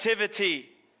captivity.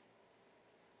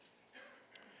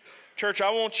 Church,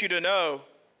 I want you to know,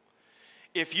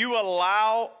 if you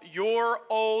allow your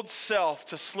old self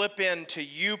to slip into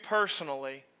you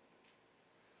personally,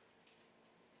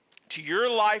 to your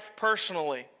life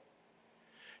personally,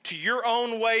 to your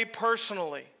own way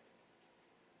personally,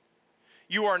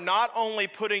 you are not only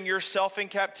putting yourself in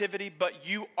captivity, but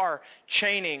you are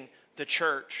chaining the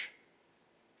church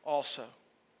also.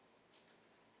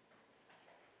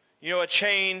 You know, a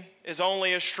chain is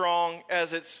only as strong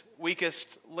as its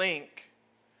weakest link.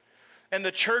 And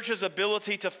the church's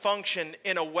ability to function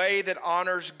in a way that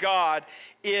honors God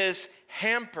is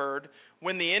hampered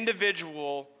when the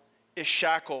individual is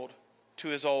shackled to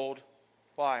his old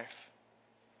life.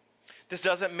 This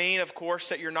doesn't mean, of course,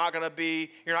 that you're not going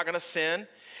to sin.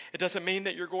 It doesn't mean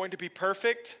that you're going to be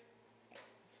perfect.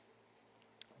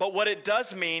 But what it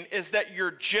does mean is that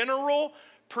your general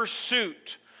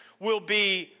pursuit will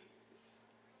be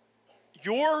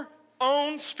your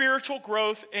own spiritual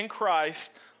growth in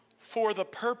Christ for the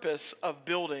purpose of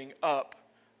building up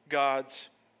God's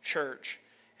church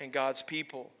and God's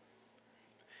people.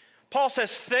 Paul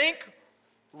says, think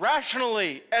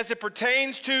rationally as it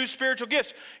pertains to spiritual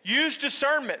gifts. Use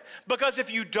discernment, because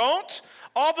if you don't,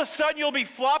 all of a sudden you'll be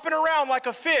flopping around like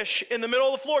a fish in the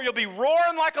middle of the floor. You'll be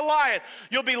roaring like a lion.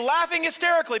 You'll be laughing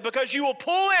hysterically because you will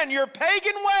pull in your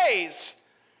pagan ways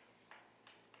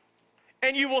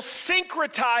and you will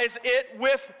syncretize it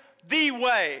with the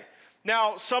way.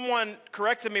 Now, someone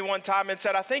corrected me one time and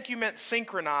said, I think you meant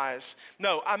synchronize.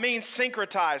 No, I mean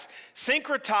syncretize.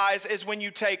 Syncretize is when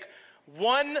you take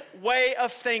one way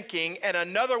of thinking and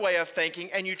another way of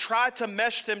thinking and you try to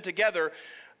mesh them together,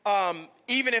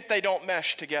 even if they don't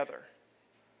mesh together.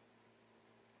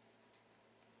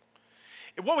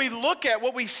 What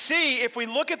we see, if we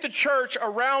look at the church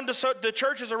around the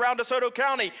churches around DeSoto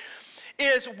County,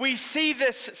 is we see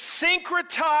this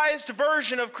syncretized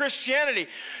version of Christianity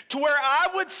to where I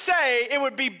would say it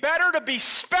would be better to be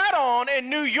spat on in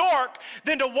New York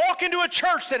than to walk into a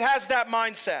church that has that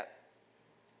mindset.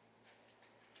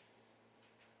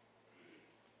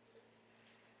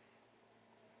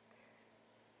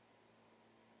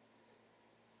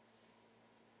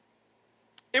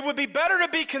 It would be better to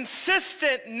be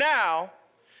consistent now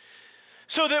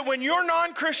so that when your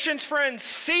non-Christian friends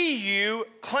see you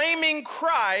claiming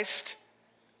Christ,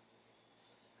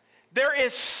 there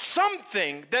is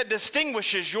something that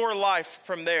distinguishes your life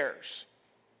from theirs.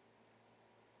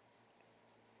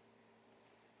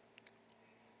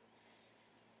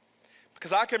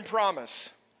 Because I can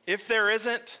promise, if there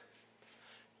isn't,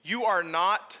 your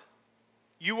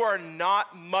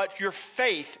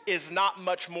faith is not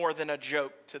much more than a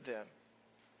joke to them.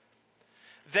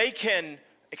 They can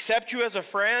accept you as a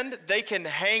friend, they can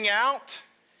hang out,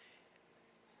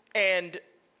 and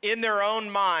in their own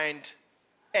mind,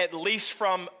 at least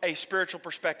from a spiritual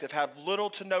perspective, have little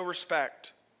to no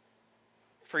respect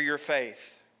for your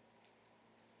faith.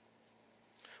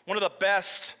 One of the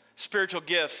best spiritual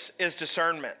gifts is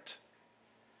discernment.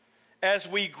 As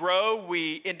we grow,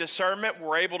 in discernment,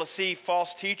 we're able to see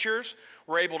false teachers,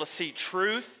 we're able to see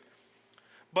truth,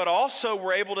 but also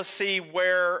we're able to see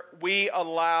where we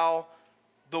allow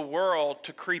the world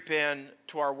to creep in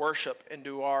to our worship and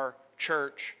to our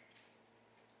church,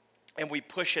 and we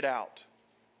push it out.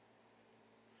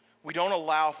 We don't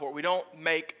allow for it. We don't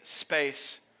make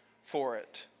space for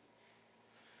it.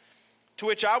 To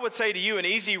which I would say to you, an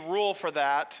easy rule for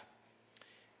that,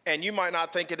 and you might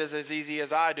not think it is as easy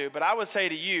as I do, but I would say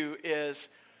to you is,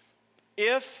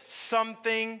 if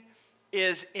something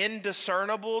is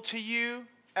indiscernible to you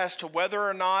as to whether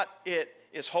or not it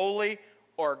is holy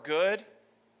or good,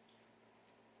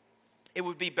 it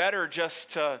would be better just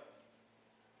to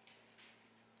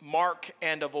mark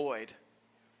and avoid.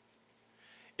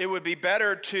 It would be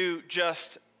better to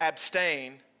just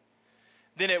abstain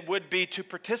than it would be to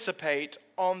participate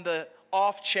on the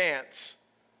off chance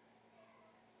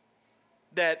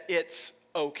that it's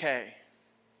okay.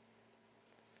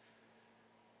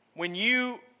 When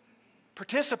you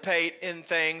participate in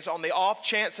things on the off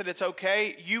chance that it's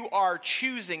okay, you are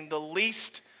choosing the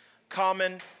least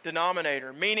common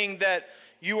denominator, meaning that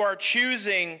you are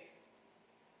choosing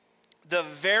the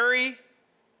very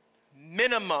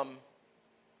minimum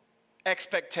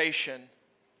expectation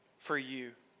for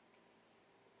you.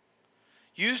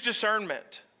 Use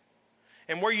discernment.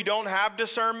 And where you don't have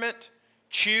discernment,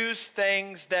 choose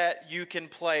things that you can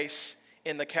place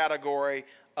in the category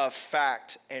of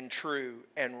fact and true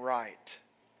and right.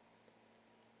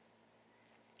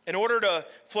 In order to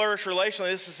flourish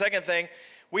relationally, this is the second thing,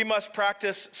 we must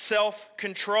practice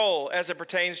self-control as it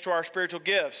pertains to our spiritual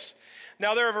gifts.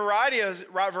 Now, there are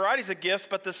varieties of gifts,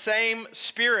 but the same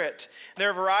Spirit. There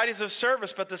are varieties of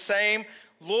service, but the same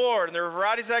Lord. And there are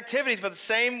varieties of activities, but the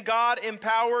same God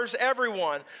empowers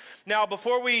everyone. Now,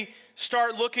 before we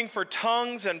start looking for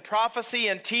tongues and prophecy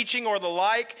and teaching or the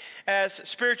like as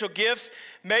spiritual gifts,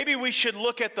 maybe we should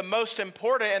look at the most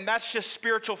important, and that's just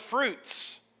spiritual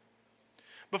fruits.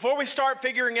 Before we start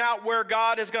figuring out where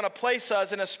God is going to place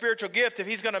us in a spiritual gift, if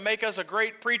he's going to make us a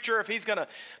great preacher, if he's going to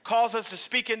cause us to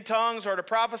speak in tongues or to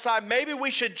prophesy, maybe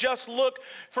we should just look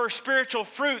for spiritual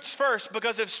fruits first,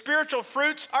 because if spiritual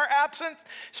fruits are absent,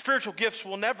 spiritual gifts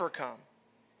will never come.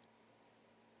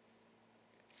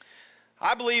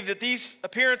 I believe that the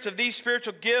appearance of these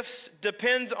spiritual gifts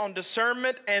depends on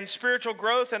discernment and spiritual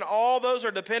growth, and all those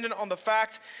are dependent on the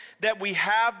fact that we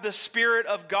have the Spirit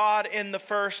of God in the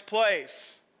first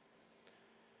place.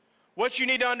 What you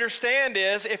need to understand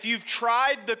is, if you've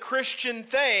tried the Christian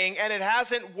thing and it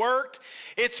hasn't worked,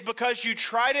 it's because you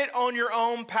tried it on your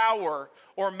own power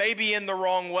or maybe in the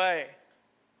wrong way.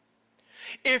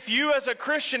 If you as a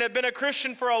Christian have been a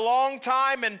Christian for a long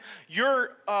time and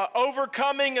your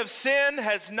overcoming of sin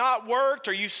has not worked,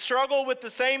 or you struggle with the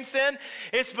same sin,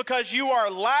 it's because you are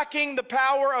lacking the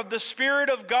power of the Spirit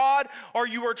of God, or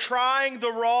you are trying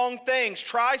the wrong things.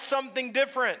 Try something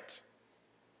different.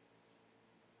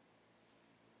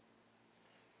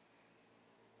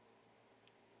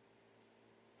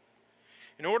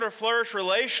 In order to flourish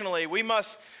relationally, we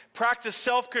must practice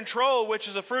self-control, which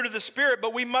is a fruit of the Spirit,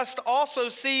 but we must also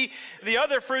see the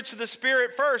other fruits of the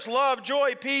Spirit first: love,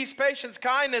 joy, peace, patience,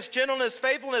 kindness, gentleness,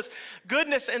 faithfulness,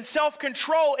 goodness, and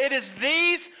self-control. It is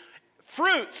these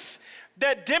fruits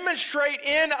that demonstrate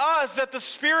in us that the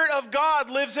Spirit of God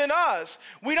lives in us.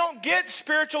 We don't get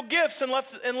spiritual gifts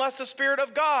unless the Spirit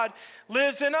of God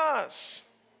lives in us.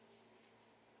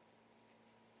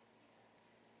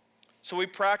 So we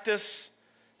practice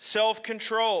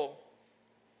self-control.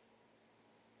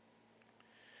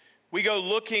 We go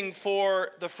looking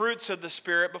for the fruits of the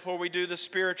Spirit before we do the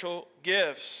spiritual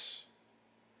gifts.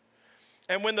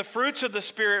 And when the fruits of the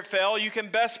Spirit fail, you can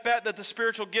best bet that the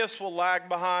spiritual gifts will lag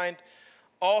behind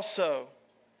also.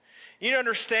 You need to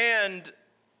understand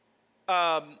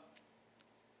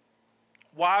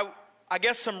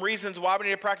some reasons why we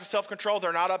need to practice self-control.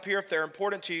 They're not up here. If they're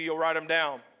important to you, you'll write them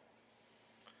down.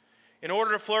 In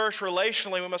order to flourish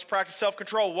relationally, we must practice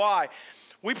self-control. Why?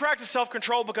 We practice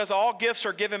self-control because all gifts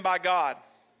are given by God.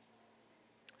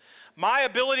 My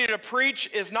ability to preach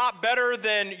is not better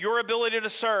than your ability to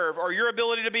serve, or your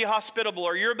ability to be hospitable,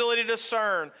 or your ability to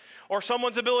discern, or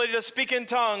someone's ability to speak in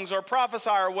tongues or prophesy,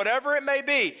 or whatever it may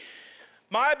be.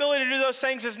 My ability to do those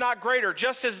things is not greater,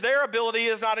 just as their ability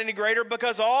is not any greater,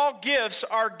 because all gifts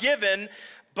are given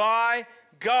by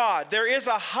God. There is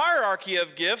a hierarchy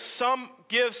of gifts. Some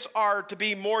gifts are to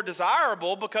be more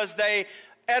desirable because they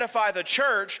edify the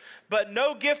church, but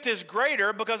no gift is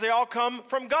greater because they all come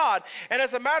from God. And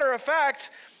as a matter of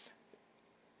fact,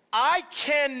 I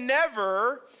can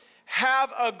never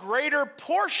have a greater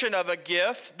portion of a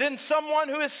gift than someone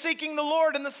who is seeking the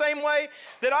Lord in the same way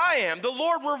that I am. The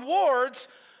Lord rewards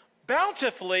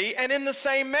bountifully and in the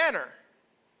same manner.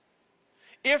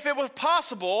 If it was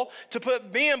possible to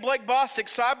put me and Blake Bostic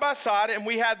side by side, and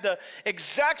we had the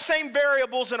exact same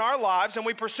variables in our lives, and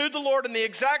we pursued the Lord in the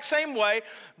exact same way,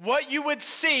 what you would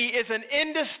see is an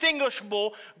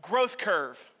indistinguishable growth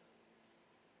curve.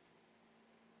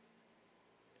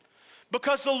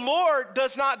 Because the Lord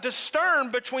does not discern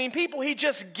between people. He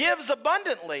just gives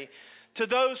abundantly to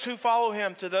those who follow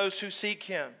him, to those who seek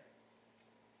him.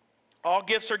 All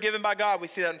gifts are given by God. We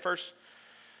see that in 1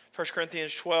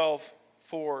 Corinthians 12.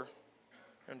 4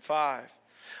 and 5.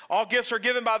 All gifts are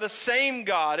given by the same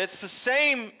God. It's the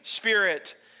same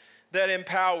Spirit that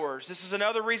empowers. This is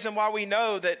another reason why we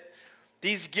know that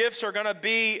these gifts are going to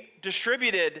be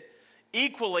distributed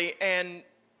equally, and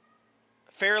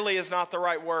fairly is not the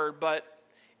right word, but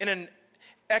in an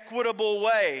equitable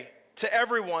way to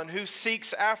everyone who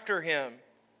seeks after him.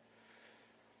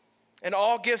 And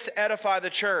all gifts edify the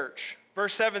church.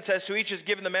 Verse 7 says, to each is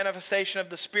given the manifestation of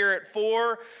the Spirit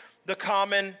for the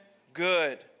common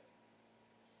good.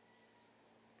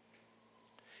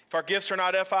 If our gifts are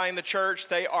not edifying the church,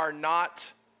 they are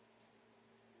not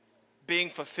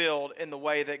being fulfilled in the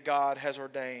way that God has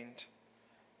ordained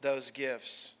those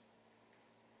gifts.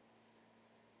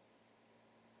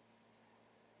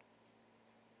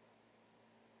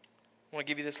 I want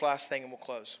to give you this last thing and we'll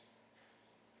close.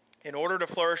 In order to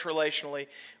flourish relationally,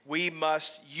 we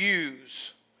must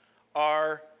use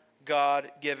our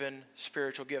God-given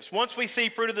spiritual gifts. Once we see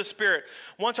fruit of the Spirit,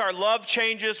 once our love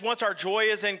changes, once our joy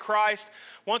is in Christ,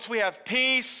 once we have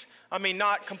peace,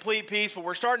 not complete peace, but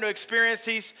we're starting to experience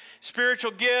these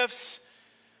spiritual gifts,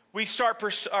 we start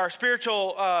our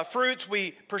spiritual fruits,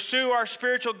 we pursue our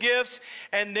spiritual gifts,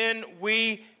 and then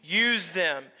we use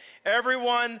them.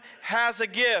 Everyone has a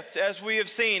gift, as we have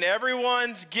seen.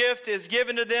 Everyone's gift is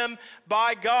given to them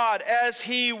by God as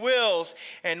He wills.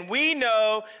 And we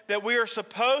know that we are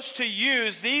supposed to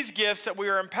use these gifts that we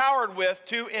are empowered with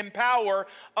to empower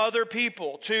other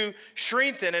people, to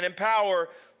strengthen and empower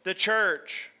the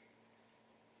church.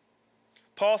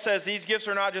 Paul says these gifts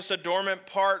are not just a dormant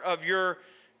part of your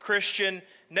Christian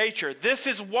nature. This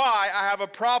is why I have a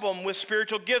problem with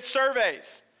spiritual gift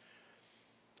surveys.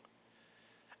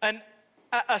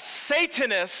 A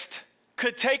Satanist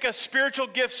could take a spiritual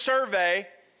gift survey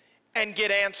and get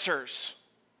answers.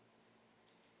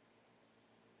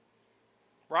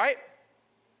 Right?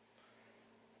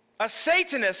 A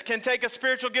Satanist can take a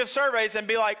spiritual gift surveys and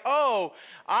be like, oh,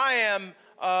 I am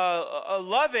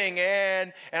loving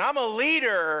and I'm a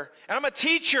leader and I'm a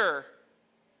teacher.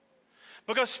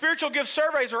 Because spiritual gift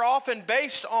surveys are often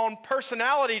based on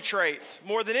personality traits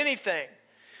more than anything.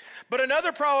 But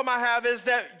another problem I have is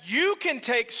that you can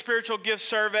take spiritual gift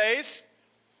surveys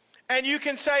and you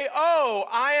can say, oh,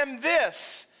 I am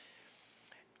this.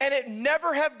 And it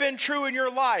never have been true in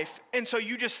your life. And so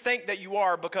you just think that you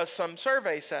are because some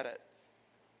survey said it.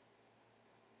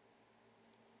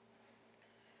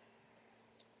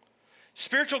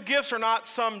 Spiritual gifts are not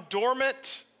some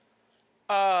dormant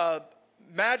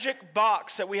magic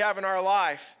box that we have in our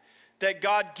life that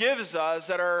God gives us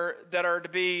that are to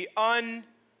be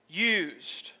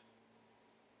unused.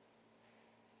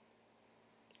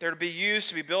 They're to be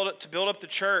used to build up the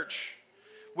church.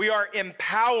 We are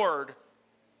empowered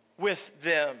with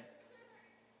them.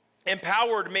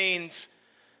 Empowered means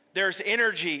there's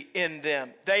energy in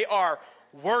them. They are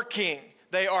working.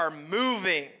 They are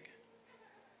moving.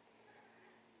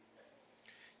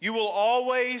 You will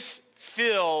always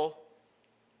feel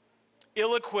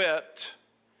ill-equipped.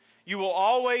 You will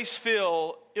always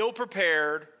feel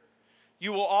ill-prepared.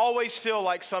 You will always feel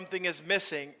like something is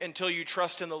missing until you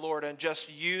trust in the Lord and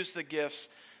just use the gifts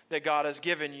that God has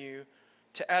given you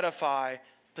to edify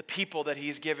the people that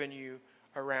He's given you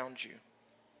around you.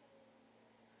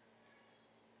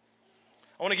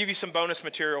 I want to give you some bonus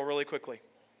material really quickly.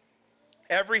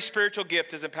 Every spiritual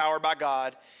gift is empowered by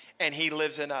God and He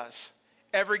lives in us.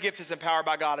 Every gift is empowered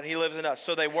by God and He lives in us,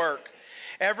 so they work.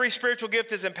 Every spiritual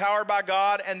gift is empowered by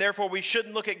God, and therefore we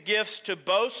shouldn't look at gifts to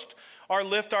boast or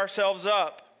lift ourselves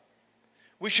up.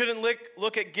 We shouldn't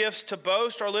look at gifts to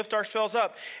boast or lift ourselves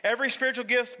up. Every spiritual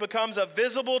gift becomes a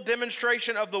visible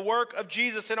demonstration of the work of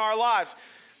Jesus in our lives.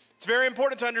 It's very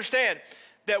important to understand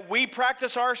that we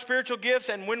practice our spiritual gifts,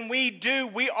 and when we do,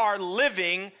 we are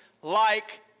living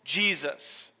like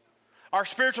Jesus. Our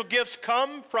spiritual gifts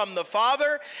come from the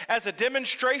Father as a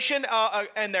demonstration,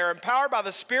 and they're empowered by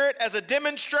the Spirit as a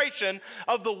demonstration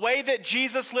of the way that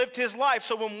Jesus lived His life.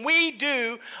 So when we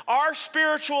do our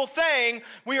spiritual thing,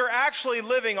 we are actually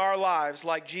living our lives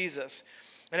like Jesus.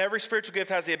 And every spiritual gift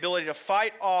has the ability to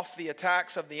fight off the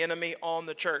attacks of the enemy on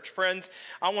the church. Friends,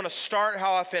 I want to start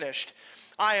how I finished.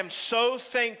 I am so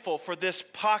thankful for this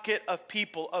pocket of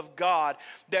people of God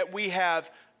that we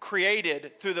have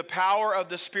created through the power of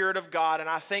the Spirit of God, and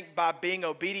I think by being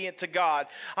obedient to God.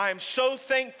 I am so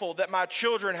thankful that my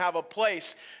children have a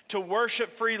place to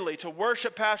worship freely, to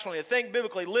worship passionately, to think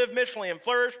biblically, live missionally, and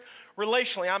flourish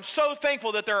relationally. I'm so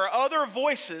thankful that there are other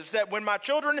voices that when my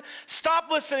children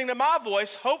stop listening to my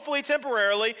voice, hopefully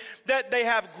temporarily, that they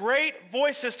have great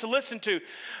voices to listen to.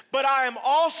 But I am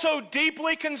also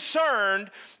deeply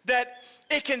concerned that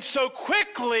it can so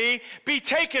quickly be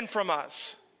taken from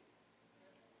us.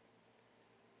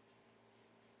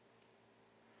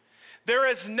 There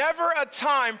is never a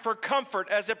time for comfort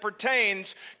as it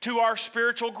pertains to our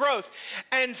spiritual growth.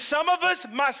 And some of us,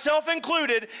 myself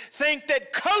included, think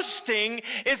that coasting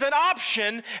is an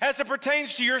option as it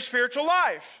pertains to your spiritual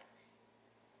life.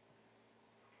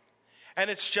 And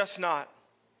it's just not.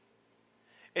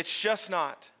 It's just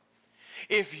not.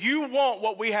 If you want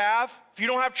what we have, if you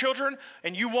don't have children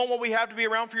and you want what we have to be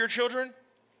around for your children,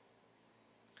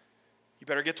 you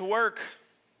better get to work.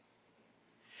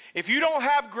 If you don't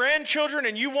have grandchildren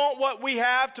and you want what we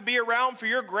have to be around for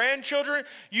your grandchildren,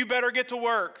 you better get to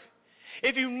work.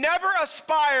 If you never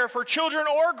aspire for children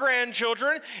or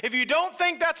grandchildren, if you don't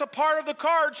think that's a part of the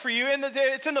cards for you,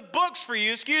 it's in the books for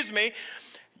you,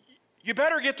 you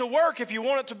better get to work if you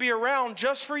want it to be around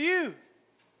just for you.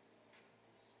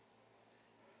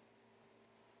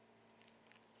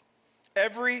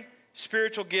 Every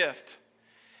spiritual gift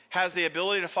has the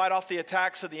ability to fight off the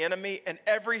attacks of the enemy, and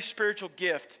every spiritual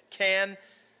gift can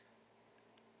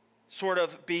sort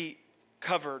of be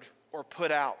covered or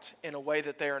put out in a way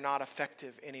that they are not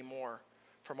effective anymore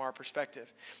from our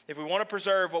perspective. If we want to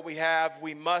preserve what we have,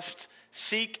 we must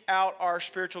seek out our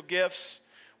spiritual gifts.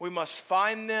 We must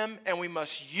find them and we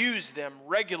must use them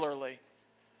regularly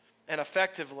and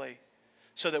effectively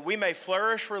so that we may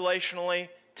flourish relationally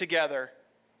together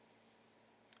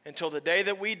until the day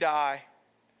that we die,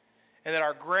 and that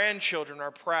our grandchildren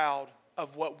are proud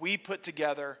of what we put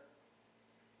together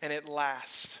and it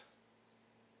lasts.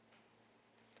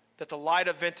 That the light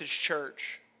of Vintage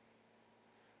Church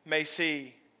may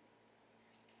see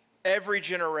every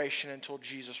generation until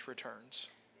Jesus returns.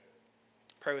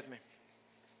 Pray with me.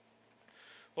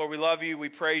 Lord, we love you. We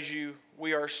praise you.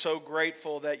 We are so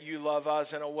grateful that you love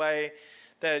us in a way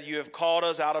that you have called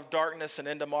us out of darkness and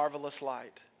into marvelous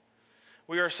light.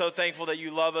 We are so thankful that you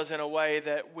love us in a way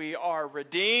that we are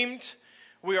redeemed,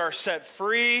 we are set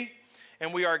free,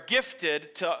 and we are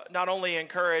gifted to not only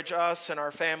encourage us and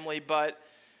our family, but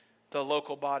the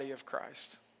local body of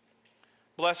Christ.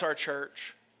 Bless our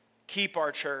church. Keep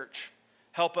our church.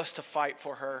 Help us to fight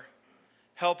for her.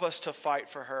 Help us to fight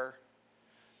for her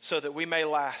so that we may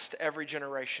last every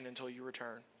generation until you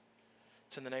return.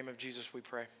 It's in the name of Jesus we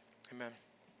pray. Amen.